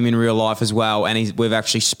seen him in real life as well, and we've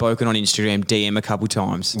actually spoken on Instagram DM a couple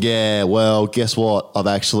times. Yeah, well, guess what?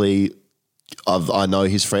 I know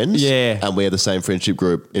his friends. Yeah. And we're the same friendship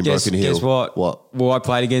group in Broken Hill. Guess what? What? Well, I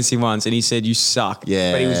played against him once, and he said, "You suck."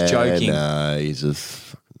 Yeah. but he was joking. No, he's a.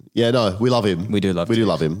 Yeah, no, we love him. We do love We do Tex.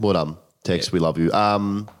 love him. Well done, Tex. Yeah. We love you.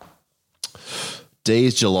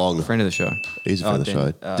 D's Geelong. Friend of the show. He's a friend of the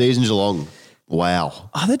Ben, show. D's and Geelong. Wow.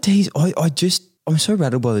 Are the D's? I'm so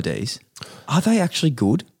rattled by the D's. Are they actually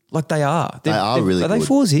good? Like they are. They are really Are they good.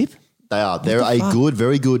 4-zip? They are. They're the a fuck? good,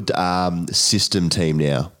 very good system team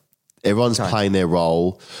now. Everyone's Okay. playing their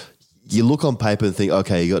role. You look on paper and think,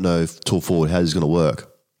 okay, you got no tall forward. How's this going to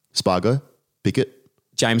work? Spargo, Pickett,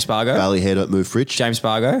 James Spargo. Bailey Head, don't move Fritch, James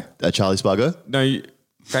Spargo. Charlie Spargo. No,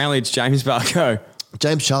 apparently it's James Spargo.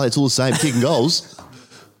 James Charlie, it's all the same. Kicking goals.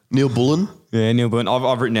 Neil Bullen. Yeah, Neil Bourne.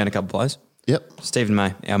 I've written down a couple of players. Yep. Stephen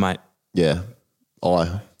May, our mate. Yeah.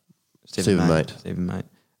 Stephen Mate. Stephen Mate.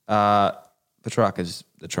 The truck is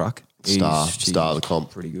the truck. Star He's of the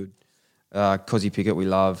comp. Pretty good. Cozzy Pickett, we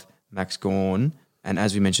love. Max Gawn. And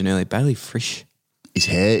as we mentioned earlier, Bailey Frisch. His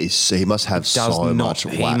hair is, he must have so much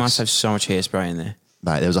He wax. must have so much hairspray in there.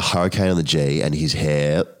 Mate, there was a hurricane on the G and his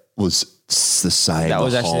hair was the same That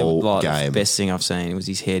was the actually whole the game. best thing I've seen. Was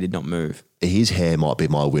his hair did not move. His hair might be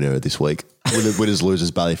my winner this week. Winners,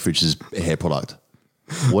 losers, Bailey Frisch's hair product.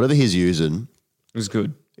 Whatever he's using It was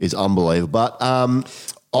good. is unbelievable. But I'm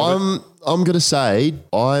going to say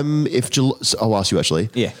I'll ask you actually.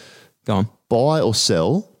 Yeah. Go on. Buy or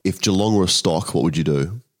sell, if Geelong were a stock, what would you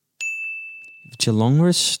do? If Geelong were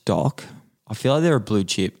a stock, I feel like they're a blue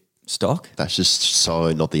chip stock. That's just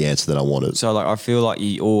so not the answer that I wanted. So I feel like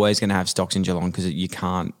you're always going to have stocks in Geelong because you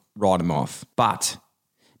can't write them off. But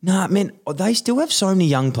nah, man, they still have so many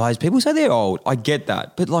young players. People say they're old. I get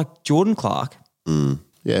that, but like Jordan Clark.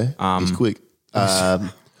 Yeah, he's quick.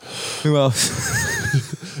 Who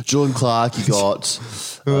else? Jordan Clark, you got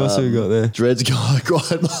Who else have we got there? Dreads guy,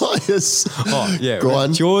 Grind Myers. Oh yeah,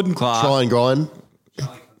 Grind. Jordan Clark, Try and grind.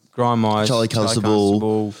 Grind Myers, Charlie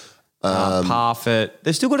Constable, Parfitt.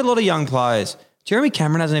 They've still got a lot of young players. Jeremy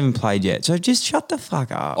Cameron hasn't even played yet, so just shut the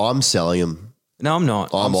fuck up. I'm selling him. No, I'm not.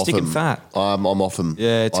 I'm off sticking him. fat. I'm off him.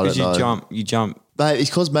 Yeah, it's I because don't you know. jump. Mate, it's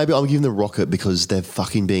because maybe I'm giving the rocket because they're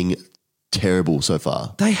fucking being terrible so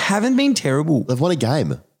far. They haven't been terrible. They've won a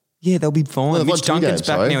game. Yeah, they'll be fine. they've won Mitch 2 Duncan's games, back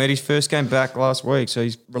sorry. now. He had his first game back last week, so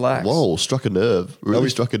he's relaxed. Whoa, struck a nerve. Really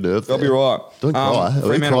struck a nerve. They'll be there. right. Don't cry. What are you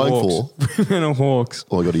Fremantle crying Hawks. for? Fremantle Hawks.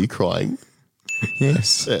 Oh my God, are you crying?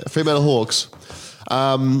 Yes. Yeah, Fremantle Hawks.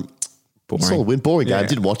 Solid win. Boring game. Yeah.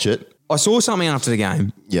 Didn't watch it. I saw something after the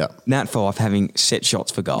game. Yeah. Nat Fife having set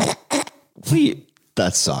shots for goal.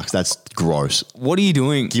 That sucks. That's gross. What are you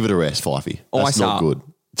doing? Give it a rest, Fifey. That's Ice not up. good.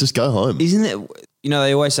 Just go home. Isn't it? You know,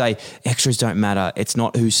 they always say extras don't matter. It's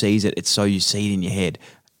not who sees it. It's so you see it in your head.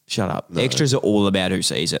 Shut up. Extras are all about who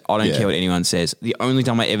sees it. I don't Yeah. care what anyone says. The only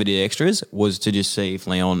time I ever did extras was to just see if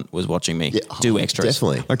Leon was watching me do extras.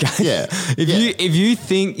 definitely. Okay. Yeah. If you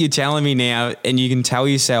think you're telling me now and you can tell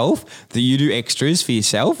yourself that you do extras for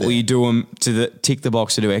yourself or you do them to tick the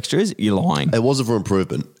box to do extras, you're lying. It wasn't for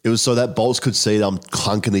improvement. It was so that Bolts could see that I'm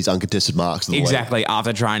clunking these uncontested marks. In the Exactly.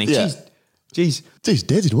 After training. Yeah. Jeez. Jeez,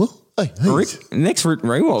 Dad did well. Hey, Next route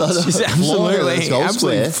Rewalds. Just Flying, goal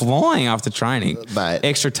absolutely square. flying after training. Mate.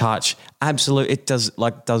 Extra touch. Absolute. It does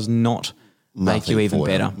not make you even for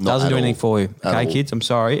you. better. Not Doesn't at do anything all. for you. At Okay, all. kids, I'm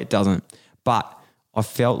sorry, it doesn't. But I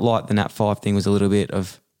felt like the Nat 5 thing was a little bit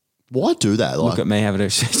of Why do that? look at me having a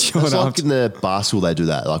short It's like arms. in the basketball they do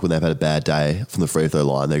that. Like when they've had a bad day from the free throw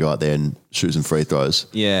line, they go out there and shoot some free throws.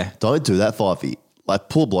 Yeah. Don't do that, Fifey. Like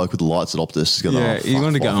poor bloke with the lights at Optus is going, Yeah, you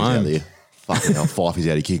want to go home. Fucking hell, Fifey's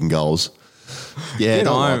out here kicking goals. Yeah, Get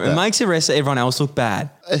don't home. like that. It makes the rest of everyone else look bad.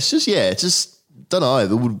 It's just don't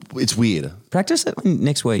know. It's weird. Practice it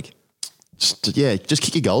next week. Just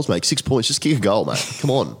kick your goals, mate. 6 points, just kick a goal, mate. Come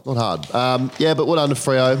on, not hard. But what under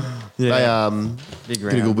Freo? Yeah. They Big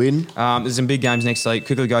get a round. good win. There's some big games next week.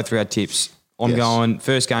 Quickly go through our tips. I'm Yes. going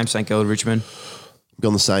first game, St Kilda, Richmond.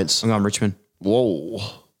 Gone the Saints. I'm going Richmond. Whoa.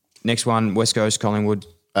 Next one, West Coast, Collingwood.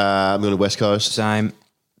 I'm going to West Coast. Same.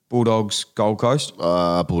 Bulldogs, Gold Coast.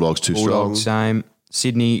 Bulldogs too Bulldogs, strong. same.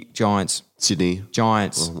 Sydney, Giants. Sydney.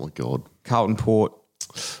 Giants. Oh my god. Carlton, Port.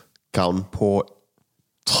 Carlton. Port.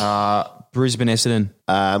 Brisbane, Essendon.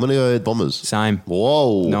 I'm going to go Bombers. Same.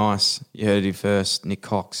 Whoa. Nice. You heard it first. Nick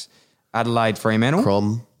Cox. Adelaide, Fremantle.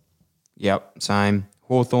 Crom. Yep, same.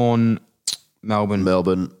 Hawthorn, Melbourne.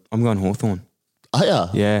 Melbourne. I'm going Hawthorn. Oh yeah.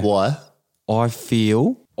 Yeah. Why? I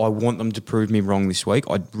feel I want them to prove me wrong this week.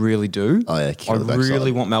 I really do. Oh, yeah, kick I on the backside.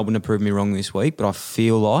 really want Melbourne to prove me wrong this week, but I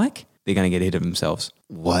feel like they're going to get ahead of themselves.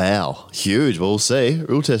 Wow. Huge. Well, we'll see.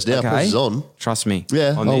 We'll test now. Okay? Pressure's on. Trust me.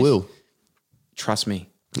 Yeah, on I this. will. Trust me.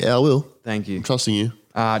 Yeah, I will. Thank you. I'm trusting you.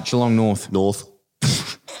 Geelong North. North.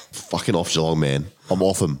 Fucking off Geelong, man. I'm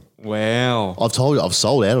off them. Wow. I've told you, I've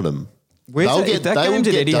sold out on them. Where's They'll that, get- if that they will game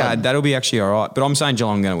that get Eddie done. had, that'll be actually all right. But I'm saying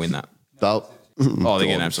Geelong going to win that. They'll They're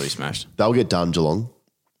getting absolutely smashed. they'll get done, Geelong.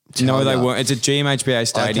 No, they ya. won't. It's at GMHBA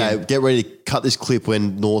Stadium. Okay, get ready to cut this clip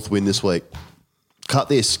when North win this week. Cut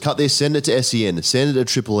this, send it to SEN, send it to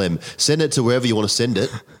Triple M, send it to wherever you want to send it.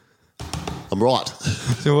 I'm right.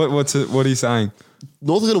 So what are you saying?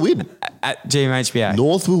 North are going to win. At GMHBA.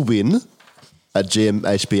 North will win at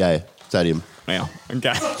GMHBA Stadium. Wow.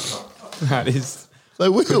 Okay. That is They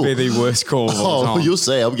will. could be the worst call of all Oh, time. you'll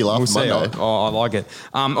see. I'll be laughing We'll see. Monday. I like it.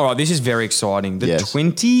 All right, this is very exciting. The Yes.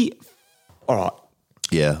 20. All right,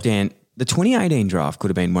 Yeah. Dan. The 2018 draft could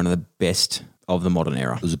have been one of the best of the modern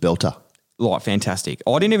era. It was a belter. Like fantastic.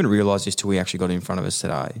 I didn't even realise this till we actually got it in front of us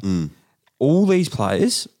today. Mm. All these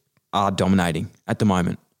players are dominating at the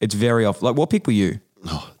moment. It's very off. Like, what pick were you?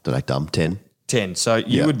 Oh, don't act dumb. 10. 10. So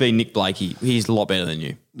you Yeah. would be Nick Blakey. He's a lot better than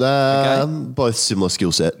you. Both similar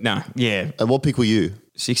skill set. No. Yeah. And what pick were you?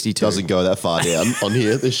 62. Doesn't go that far down on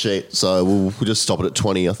here, this sheet. So we'll just stop it at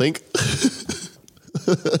 20, I think.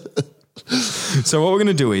 So what we're going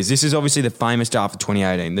to do is, this is obviously the famous draft of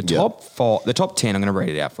 2018. The Yep. top 10, I'm going to read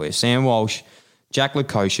it out for you. Sam Walsh, Jack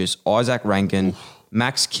Lukosius, Isaac Rankin,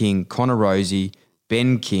 Max King, Connor Rosie,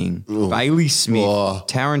 Ben King, Bailey Smith, Oh.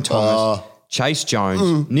 Taron Thomas, Chase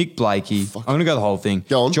Jones, Nick Blakey. I'm going to go the whole thing.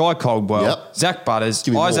 Go on. Jai Caldwell, Yep. Zach Butters,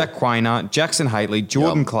 Give me more. Isaac Quainer, Jackson Haley,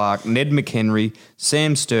 Jordan Yep. Clark, Ned McHenry,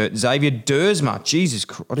 Sam Sturt, Xavier Dersma. Jesus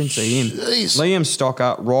Christ, I didn't see him. Jeez. Liam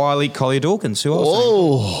Stocker, Riley, Collier Dawkins. Who else?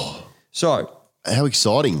 Oh, So, how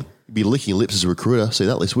exciting. You'd be licking your lips as a recruiter. See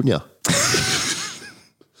that list, wouldn't you?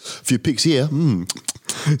 A few picks here.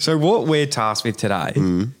 So what we're tasked with today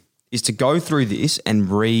is to go through this and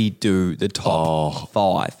redo the top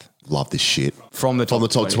 5 Love this shit. from the top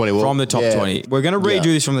 20. Well, from the top yeah. 20. We're going to redo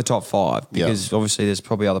Yeah. this from the top 5 Yeah. because obviously there's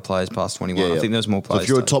probably other players past 21. I think there's more So players. if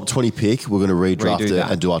you're a to- top 20 pick, we're going to redraft Redo it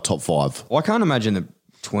that. and do our top 5. I can't imagine the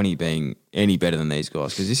 20 being any better than these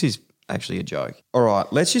guys because this is actually a joke. All right,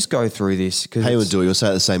 let's just go through this because How you want to do it? You want to say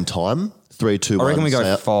it at the same time? 3, 2, 1. I reckon we go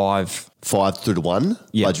say it. 5. 5 through to 1.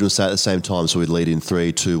 Yeah. Like, do you want to say it at the same time? So we'd lead in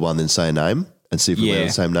 3, 2, 1, then say a name and see if we land Yeah.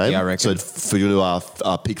 the same name. Yeah, I reckon. So for you to do our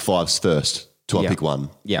pick 5s first to our Yeah. pick 1.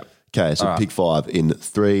 Yeah. Okay, so All right. pick 5 in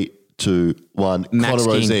 3, 2, 1. Max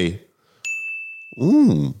Connor King. Rosie.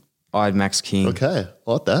 I had Max King. Okay,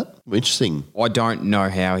 I like that. Interesting. I don't know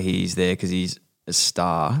how he's there because he's a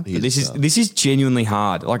star. But is this a is star. this is genuinely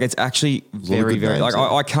hard. Like it's actually very good very names,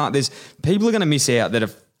 like yeah. I can't. There's people are going to miss out that are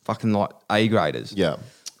fucking like A graders. Yeah.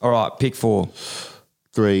 All right, pick 4.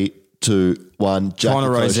 3, 2, 1. Jack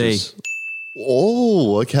Connor Rosie. Lukosius.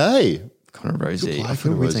 Oh, okay. Connor Rosie. play, I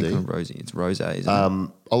feel Connor weird saying Rosie. Connor Rosie. It's Rose, isn't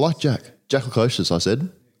it? I like Jack. Jack Lukosius, I said.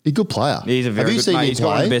 He's a good player. He's a very Have you good- seen mate, him he's got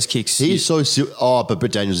one of play? the best kicks. He's so... but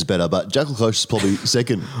Brett Daniels is better. But Jack Lukosius is probably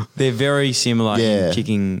second. They're very similar Yeah. in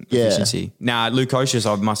kicking Yeah. efficiency. Nah,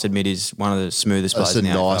 Lukosius, I must admit, is one of the smoothest players That's a in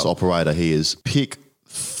the nice AFL. operator he is. Pick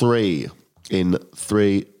 3 in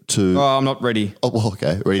 3, 2... Oh, I'm not ready. Oh, well,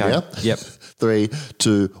 okay. Ready Okay. now? Yep. 3,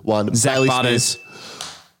 2, 1. Zach Bailey Butters. Smith.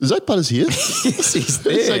 Is Zach Butters here? Yes, he's Zach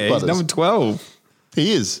there. He's Butters. number 12.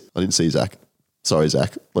 He is. I didn't see Zach. Sorry,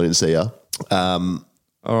 Zach. I didn't see you.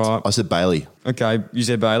 All right. I said Bailey. Okay, you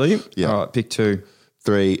said Bailey? Yeah. All right, pick 2.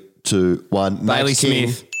 3, 2, 1. Bailey Max King.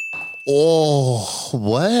 Smith. Oh,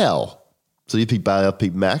 wow. So you pick Bailey, I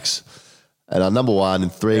pick Max. And our number 1 in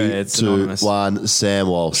 3, Yeah, it's 2, anonymous. 1, Sam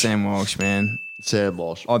Walsh. Sam Walsh, man. Sam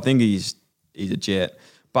Walsh. I think he's a jet.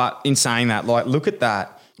 But in saying that, like, look at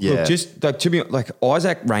that. Yeah. Look, just like, to be like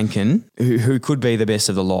Isaac Rankin, who could be the best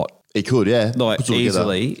of the lot. He could, yeah. Like Puts it all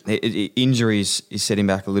together. easily, injuries is setting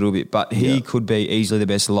back a little bit, but he could be easily the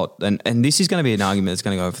best of the lot. And this is going to be an argument that's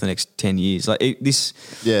going to go for the next 10 years. Like this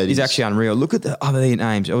it is is. actually unreal. Look at the other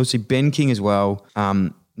names. Obviously Ben King as well.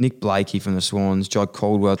 Nick Blakey from the Swans, Jod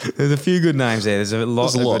Caldwell. There's a few good names there. There's a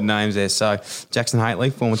lot of good names there. So Jackson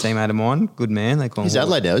Haitley, former teammate of mine, good man. They call him He's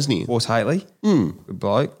Adelaide now, isn't he? Horse Haitley, good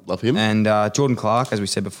bloke. Love him. And Jordan Clark, as we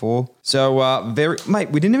said before. So mate,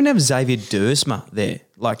 we didn't even have Xavier Dersma there.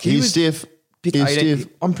 Like He's was stiff. picked He's 18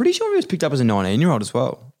 stiff. I'm pretty sure he was picked up as a 19-year-old as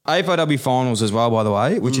well. AFLW finals as well, by the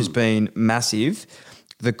way, which has been massive.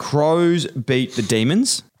 The Crows beat the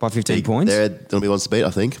Demons by 15 points. They're going to be ones to beat,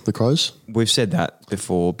 I think, the Crows. We've said that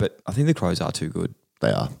before, but I think the Crows are too good.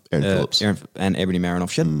 They are. Aaron Phillips. And Ebony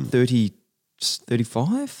Marinoff. She had 30,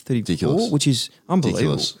 35, 34, Ridiculous. which is unbelievable.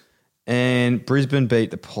 Ridiculous. And Brisbane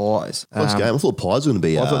beat the Pies. Close game. I thought the Pies were going to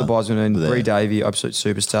be I thought the Pies were going to be there. Bree Davey, absolute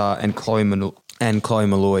superstar, and Chloe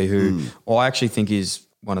Malloy, who I actually think is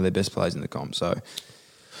one of their best players in the comp. So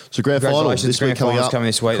So grand final congratulations, this week grand coming finals up. coming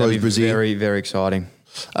this week. Crows, That'll be Brizzy. very, very exciting.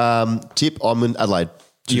 Tip, I'm in Adelaide.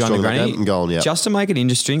 Too You on the strong in that granny? game. I'm going, yeah. Just to make it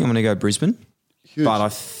interesting, I'm going to go Brisbane. Huge. But I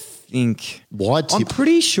think Wide I'm tip.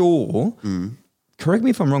 pretty sure. Correct me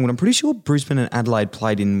if I'm wrong, but I'm pretty sure Brisbane and Adelaide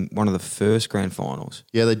played in one of the first grand finals.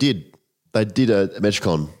 Yeah, they did. They did a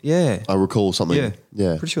MetchCon. Yeah, I recall something.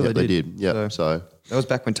 Yeah. Pretty sure Yep, they they did. did. Yeah. So. that was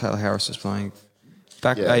back when Taylor Harris was playing.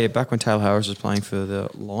 Back when Taylor Harris was playing for the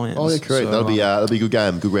Lions. Oh, yeah, correct. So, that'll be a good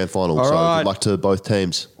game, good grand final. All so right. good luck to both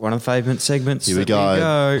teams. one of the favourite segments. Here we There you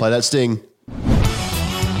go. Play that sting.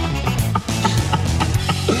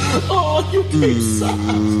 Oh, you keep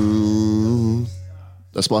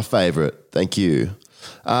That's my favourite. Thank you.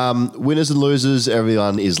 Winners and losers,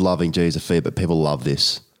 everyone is loving G's a fee, but people love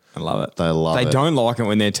this. I love it. They love it. They don't like it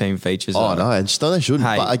when their team features. Oh, though. no, and no, they shouldn't.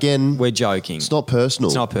 Hey, but again, we're joking. it's not personal.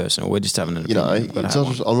 It's not personal. We're just having an You know, opinion. We've got to it's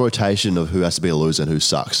have not one. on rotation of who has to be a loser and who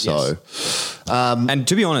sucks. Yes. So, And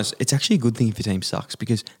to be honest, it's actually a good thing if your team sucks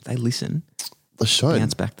because they listen, let's show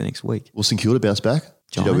bounce back the next week. Will St Kilda bounce back?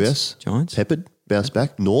 Giants. GWS? Giants. Peppered? Bounce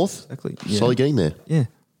back? North? Exactly. Yeah. Slowly getting there. Yeah.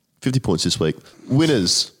 50 points this week.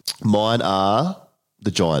 Winners. Mine are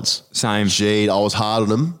the Giants. Same. Gee, I was hard on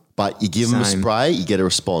them, but you give them a Same. spray, you get a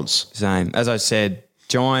response. Same. As I said,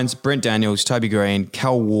 Giants, Brent Daniels, Toby Green,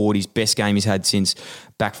 Cal Ward, his best game he's had since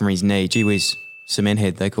back from his knee. Gee whiz, cement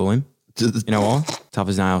head, they call him. You know why? Tough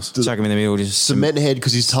as nails. Chuck him in the middle. Just Cement head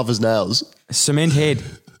because he's tough as nails. Cement head.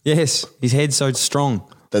 Yes. His head's so strong.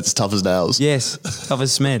 That's tough as nails. Yes. Tough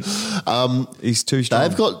as cement. He's too strong.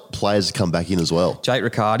 They've got players to come back in as well. Jake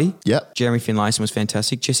Riccardi. Yep. Jeremy Finlayson was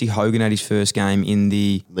fantastic. Jesse Hogan had his first game in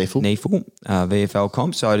the NEAFL. VFL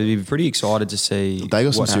comp. So I'd be pretty excited to see They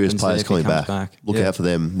got some what serious happens players there if he coming comes back. Look out for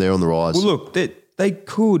them. They're on the rise. Well, look, they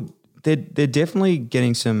could. They're definitely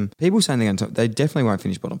getting some people saying they're going to. They definitely won't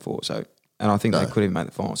finish bottom 4. So, and I think they could even make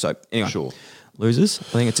the final. So anyway, Sure. losers. I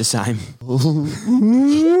think it's the same.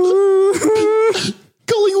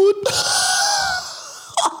 Collingwood.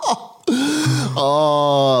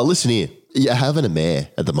 Oh, listen here. You're having a mare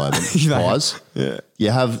at the moment, guys. Yeah.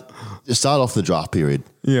 You start off the draft period.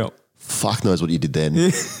 Yeah. Fuck knows what you did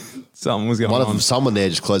then. Something was going on. Someone there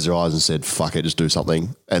just closed their eyes and said, fuck it, just do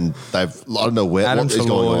something. And I don't know Adam what is going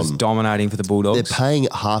Treloar is on. dominating for the Bulldogs. They're paying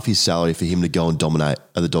half his salary for him to go and dominate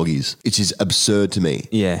at the Doggies. It's just absurd to me.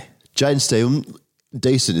 Yeah. Jaden Stephen,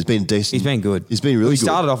 decent. He's been decent. He's been good. He's been really He good.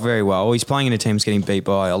 started off very well. He's playing in a team that's getting beat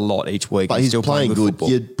by a lot each week. But he's still playing good. football.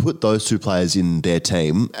 You put those two players in their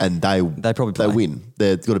team and they probably play. win.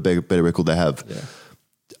 They've got a better record they have.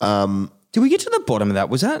 Yeah. Did we get to the bottom of that?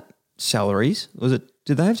 Was that salaries? Was it?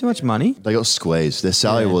 Did they have too much money? They got squeezed. Their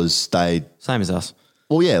salary was Same as us.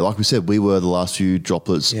 well, yeah, like we said, we were the last few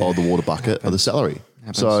droplets of the water bucket of the salary.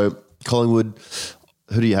 So Collingwood,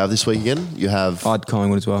 who do you have this week again? You have I'd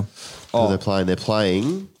Collingwood as well. who they're playing. They're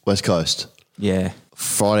playing West Coast. Yeah.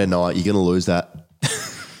 Friday night, you're going to lose that.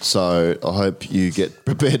 So I hope you get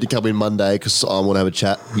prepared to come in Monday because I want to have a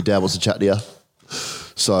chat. Your dad wants to chat to you.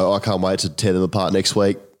 So I can't wait to tear them apart next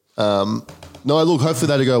week. No, look, hopefully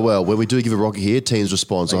that'll go well. When we do give a rocket here, teams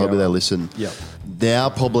respond. So hopefully they listen. Yep. Now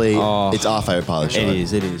probably it's our favourite part of the show.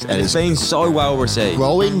 It is. And it's been so well received.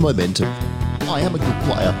 Growing momentum. I am a good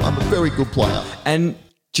player. I'm a very good player. And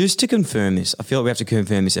Just to confirm this, I feel like we have to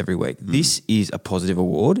confirm this every week. This is a positive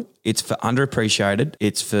award. It's for underappreciated.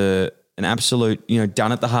 It's for an absolute,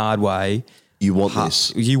 done it the hard way. You want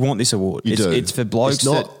this. You want this award. You do. It's for blokes It's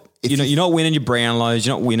not- you're not winning your Brownlows.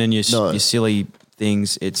 You're not winning your silly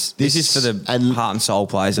things. This is for the and heart and soul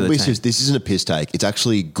players of the team. This isn't a piss take. It's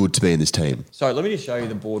actually good to be in this team. So let me just show you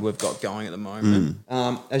the board we've got going at the moment.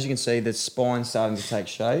 As you can see, the spine's starting to take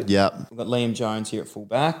shape. Yeah. We've got Liam Jones here at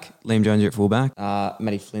fullback.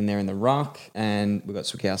 Matty Flynn there in the ruck. And we've got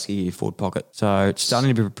Swikowski here forward pocket. So it's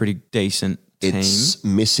starting to be a pretty decent team. It's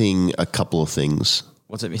missing a couple of things.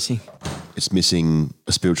 What's it missing? It's missing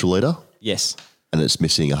a spiritual leader Yes. and it's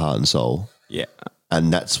missing a heart and soul. Yeah.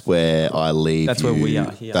 And that's where I leave That's where we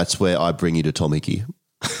are here. That's where I bring you to Tom Hickey.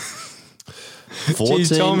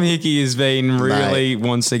 Geez, Tom Hickey has been really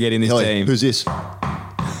wants to get in this team. Who's this?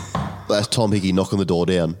 That's Tom Hickey knocking the door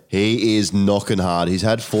down. He is knocking hard. He's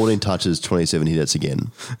had 14 touches, 27 hits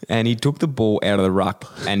again. And he took the ball out of the ruck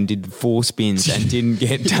and did 4 spins and didn't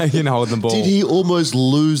get taken hold of the ball. Did he almost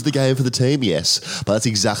lose the game for the team? Yes. But that's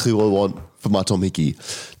exactly what I want for my Tom Hickey.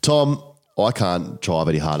 Tom, I can't drive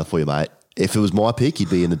any harder for you, mate. If it was my pick, he'd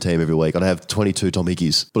be in the team every week. I'd have 22 Tom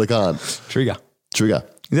Hickeys, but I can't. Trigger.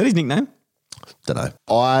 Is that his nickname? Don't know.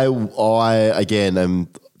 I again am...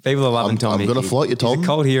 People are loving Tom I'm Hickey. going to float you, Tom. He's a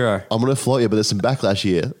cold hero. I'm going to float you, but there's some backlash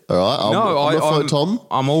here. All right? I'm going to float Tom.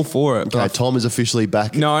 I'm all for it. Okay, Tom is officially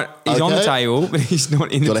back. No, he's on the table, but he's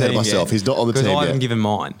not in the team Got ahead of myself. yet. He's not on the team Because I haven't yet. given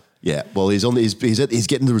mine. Yeah, well, he's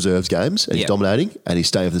getting the reserves games and he's Yeah. dominating and he's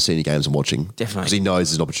staying for the senior games and watching. Definitely. Because he knows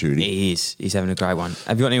there's an opportunity. He is. He's having a great one.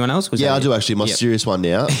 Have you got anyone else? Yeah, I do actually. My serious one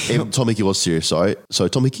now. Tom Hickey was serious, sorry. So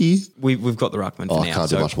Tom Hickey. We've got the ruckman for now. I can't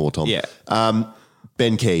do much more, Tom. Yeah.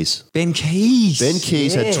 Ben Keys. Ben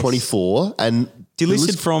Keys. Had 24 and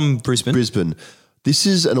Delisted from Brisbane. This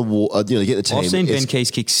is an award, getting the team. I've seen Ben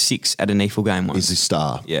Keys kick 6 at a NEFL game once. He's a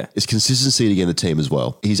star. Yeah. It's consistency to get in the team as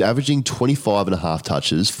well. He's averaging 25 and a half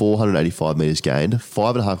touches, 485 metres gained,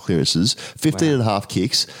 5.5 clearances, 15 and a half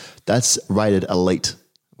kicks. That's rated elite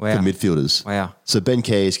for midfielders. Wow. So Ben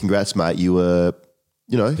Keys, congrats, mate. You were,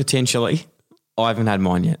 Potentially. I haven't had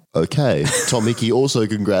mine yet. Okay. Tom Hickey, also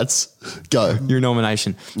congrats. Go. Your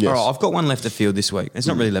nomination. Yes. All right, I've got one left of field this week. It's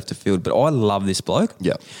not really left of field, but I love this bloke.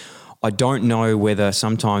 Yeah. I don't know whether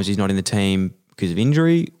sometimes he's not in the team because of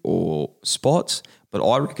injury or spots, but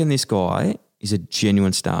I reckon this guy is a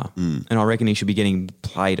genuine star. And I reckon he should be getting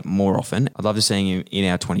played more often. I'd love to see him in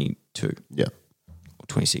our 22 Yeah. or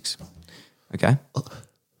 26. Okay?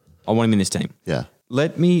 I want him in this team. Yeah.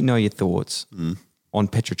 Let me know your thoughts on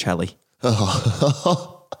Petrocelli.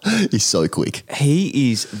 He's so quick.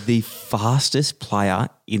 He is the fastest player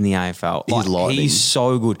in the AFL. He's lightning. He's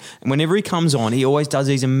so good. And whenever he comes on, he always does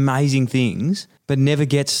these amazing things, but never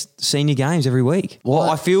gets senior games every week. Well,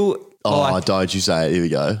 I feel Don't you say it. Here we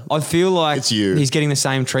go. I feel like It's you. he's getting the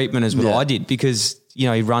same treatment as what I did because,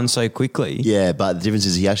 he runs so quickly. Yeah, but the difference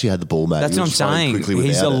is he actually had the ball, mate. That's what I'm saying.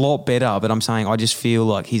 He's a lot better, but I'm saying I just feel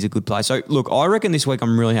like he's a good player. So, look, I reckon this week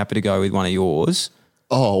I'm really happy to go with one of yours.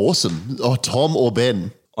 Oh, awesome. Oh, Tom or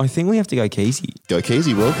Ben? I think we have to go Keezy. Go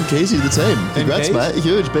Keezy. Welcome Keezy to the team. Congrats, Keys? mate.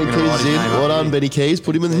 Huge. Ben I'm gonna write Keys is his in. name up Well done, here. Benny Keys.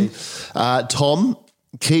 Put him in. Tom,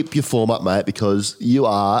 keep your form up, mate, because you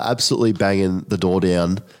are absolutely banging the door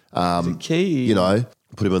down. Key.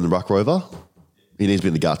 Put him in the ruck rover. He needs to be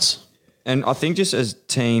in the guts. And I think just as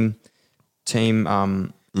team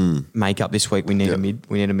makeup this week, we need a mid.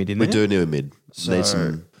 We need a mid in there. We do need a mid. Need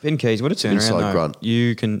some. Ben Keys, what a turnaround inside though. grunt.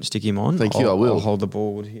 You can stick him on. Thank you, I will. I'll hold the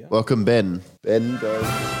board here. Welcome, Ben. Ben, go.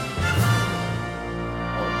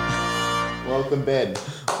 Welcome, Ben.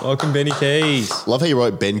 Welcome, Benny Keys. Love how you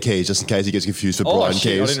wrote Ben Keys just in case he gets confused for Brian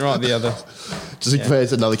shit, Keys. I didn't write the other. Just in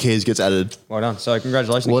case another Keys gets added. Well done. So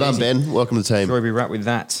congratulations. Well done, Keezy. Ben. Welcome to the team. Sure we wrap with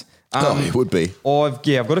that. It would be. I've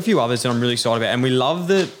got a few others that I'm really excited about, and we love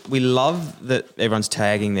that everyone's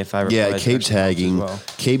tagging their favourite. Yeah, players keep as well. tagging.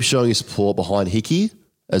 Keep showing your support behind Hickey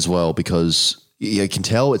as well because you can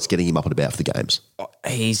tell it's getting him up and about for the games.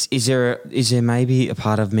 Is there maybe a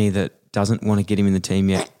part of me that doesn't want to get him in the team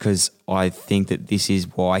yet because I think that this is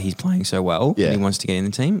why he's playing so well. Yeah. And he wants to get in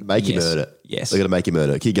the team. Make him earn it. Yes. They're going to make him earn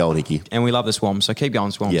it. Keep going, Hickey. And we love the Swamps, so keep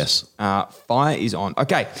going, Swamps. Yes. Fire is on.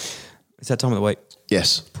 Okay, it's that time of the week.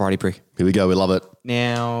 Yes. Priority pre. Here we go. We love it.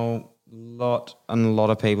 Now, a lot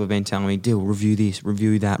of people have been telling me, Dill, review this,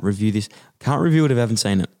 review that, review this. Can't review it if I haven't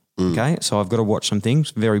seen it. Okay, so I've got to watch some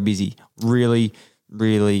things. Very busy. Really,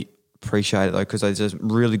 really appreciate it though because there's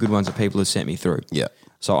really good ones that people have sent me through. Yeah.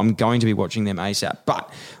 So I'm going to be watching them ASAP.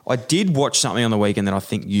 But I did watch something on the weekend that I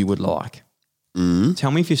think you would like.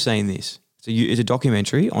 Tell me if you've seen this. It's a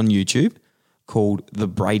documentary on YouTube called The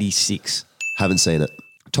Brady Six. Haven't seen it.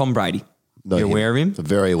 Tom Brady. Know You're him. aware of him?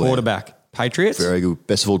 Very aware. Quarterback. Patriots? Very good.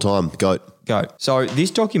 Best of all time. GOAT. Go. So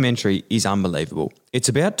this documentary is unbelievable. It's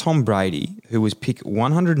about Tom Brady, who was picked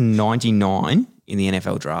 199 in the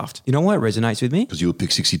NFL draft. You know why it resonates with me? Because you would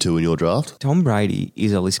pick 62 in your draft. Tom Brady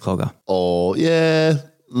is a list clogger. Oh, yeah.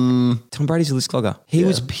 Tom Brady's a list clogger. He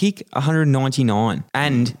was picked 199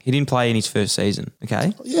 and he didn't play in his first season,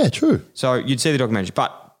 okay? Yeah, true. So you'd see the documentary.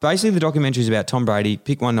 But basically the documentary is about Tom Brady,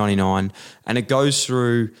 pick 199, and it goes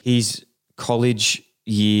through his college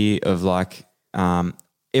year of like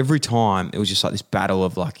every time it was just like this battle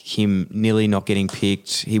of like him nearly not getting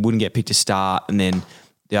picked. He wouldn't get picked to start and then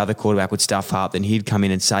the other quarterback would stuff up. Then he'd come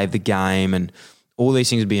in and save the game and all these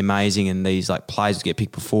things would be amazing and these like players would get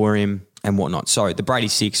picked before him and whatnot. So the Brady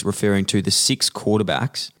Six, referring to the 6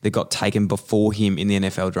 quarterbacks that got taken before him in the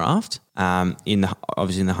NFL draft, obviously in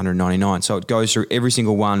the 199. So it goes through every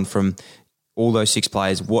single one from all those 6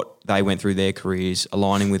 players, what they went through their careers,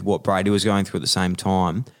 aligning with what Brady was going through at the same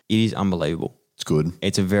time. It is unbelievable. It's good.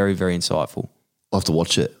 It's a very, very insightful. I'll have to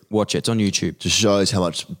watch it. Watch it. It's on YouTube. Just shows how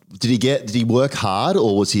much. Did he work hard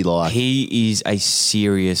or was he like. He is a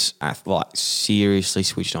serious athlete, seriously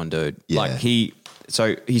switched on dude. Yeah.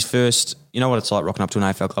 So his first, you know what it's like rocking up to an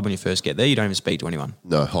AFL club when you first get there? You don't even speak to anyone.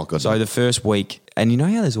 No, oh God. So the first week, and you know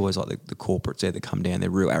how there's always like the corporates there that come down, they're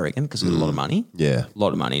real arrogant because they've got a lot of money. Yeah. A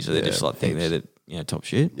lot of money. So they're just like thinking they're the top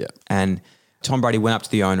shit. Yeah. And Tom Brady went up to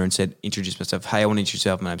the owner and said, introduce myself. Hey, I want to introduce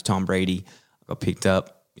myself. My name's Tom Brady. I got picked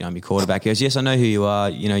up. You know, I'm your quarterback. He goes, yes, I know who you are.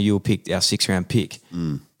 You know, you were picked our 6th round pick.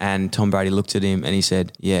 And Tom Brady looked at him and he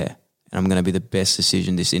said, yeah, and I'm going to be the best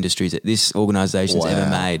decision this organization's ever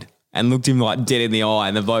made. And looked him like dead in the eye.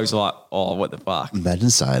 And the bloke's like, oh, what the fuck? Imagine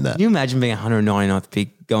saying that. Can you imagine being 199th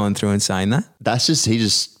pick going through and saying that? He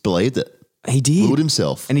just believed it. He did. Ruled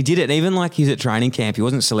himself. And he did it. And even like he's at training camp, he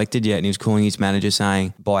wasn't selected yet and he was calling his manager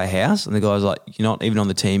saying, buy a house. And the guy was like, you're not even on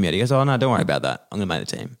the team yet. He goes, oh, no, don't worry about that. I'm going to make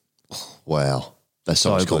the team. Wow. That's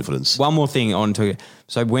so much good. confidence. One more thing on to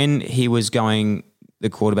so when he was going the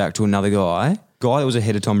quarterback to another guy that was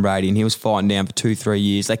ahead of Tom Brady and he was fighting down for 2-3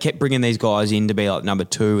 years. They kept bringing these guys in to be like number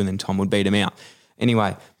 2 and then Tom would beat him out.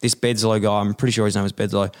 Anyway, this Bedslow guy, I'm pretty sure his name was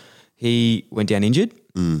Bedslow, he went down injured.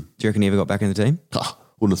 Do you reckon he ever got back in the team?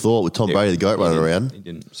 Wouldn't have thought with Tom Brady, the GOAT, running around. He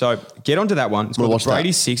didn't. So get onto that one. It's I'm gonna called watch Brady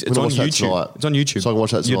that. 6. I'm It's gonna on watch that YouTube. tonight. It's on YouTube. So I can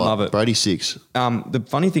watch that tonight. You'd love it. Brady 6. The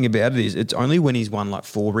funny thing about it is it's only when he's won like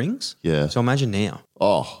 4 rings. Yeah. So imagine now.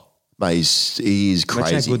 Oh, mate, he is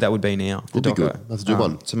crazy. Imagine how good that would be now. Would be good. Have to do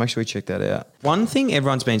one. So make sure we check that out. One thing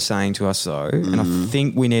everyone's been saying to us though, and I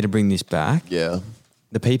think we need to bring this back, Yeah.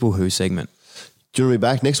 the People Who segment. Do you want to be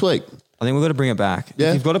back next week? I think we've got to bring it back. Yeah.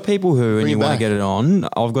 If you've got a People Who and Bring you it want to back. get it on,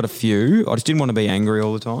 I've got a few. I just didn't want to be angry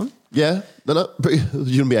all the time. Yeah. No.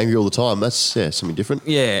 You don't be angry all the time. That's something different.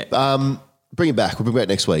 Yeah. Bring it back. We'll bring it back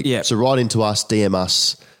next week. Yeah. So write into us, DM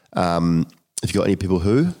us. If you've got any people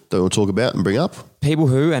who that we want to talk about and bring up. People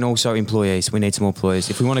Who and also employees. We need some more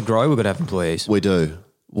employees. If we want to grow, we've got to have employees. We do.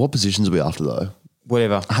 What positions are we after though?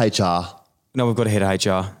 Whatever. HR. No, we've got a head of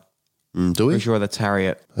HR. Do we? Pretty sure that's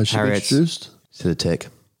Harriet. Has she been Harriet's. introduced? Instead of tech.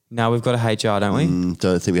 No, we've got a HR, don't we?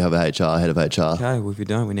 Don't think we have a head of HR. Okay, well, if we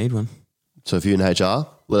don't, we need one. So if you're in HR,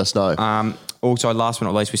 let us know. Also, last but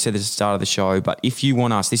not least, we said this at the start of the show, but if you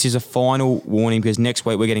want us, this is a final warning because next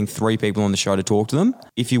week we're getting 3 people on the show to talk to them.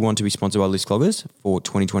 If you want to be sponsored by List Cloggers for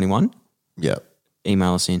 2021, Yeah.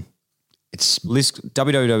 email us in. It's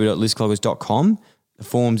www.listcloggers.com. The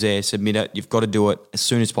form's there, submit it. You've got to do it as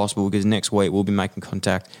soon as possible because next week we'll be making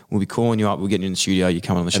contact. We'll be calling you up. We'll get you in the studio. You're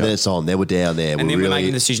coming on the show. and then it's on. Then we're down there. And then we're making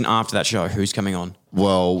a decision after that show who's coming on.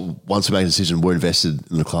 Well, once we make a decision, we're invested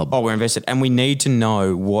in the club. Oh, we're invested. And we need to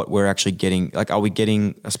know what we're actually getting. Like, are we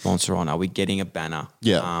getting a sponsor on? Are we getting a banner?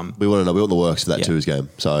 Yeah. We want to know. We want the works of that yeah. Twos game.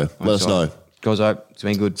 So let us know. Guys, it's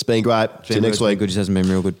been good. It's been great. See you next It's been week. good. It just hasn't been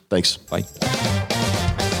real good. Thanks. Bye. Buckley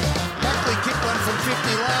kicked one from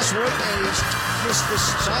 50 last week and he's missed the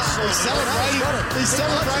shot. He's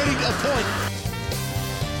celebrating a point.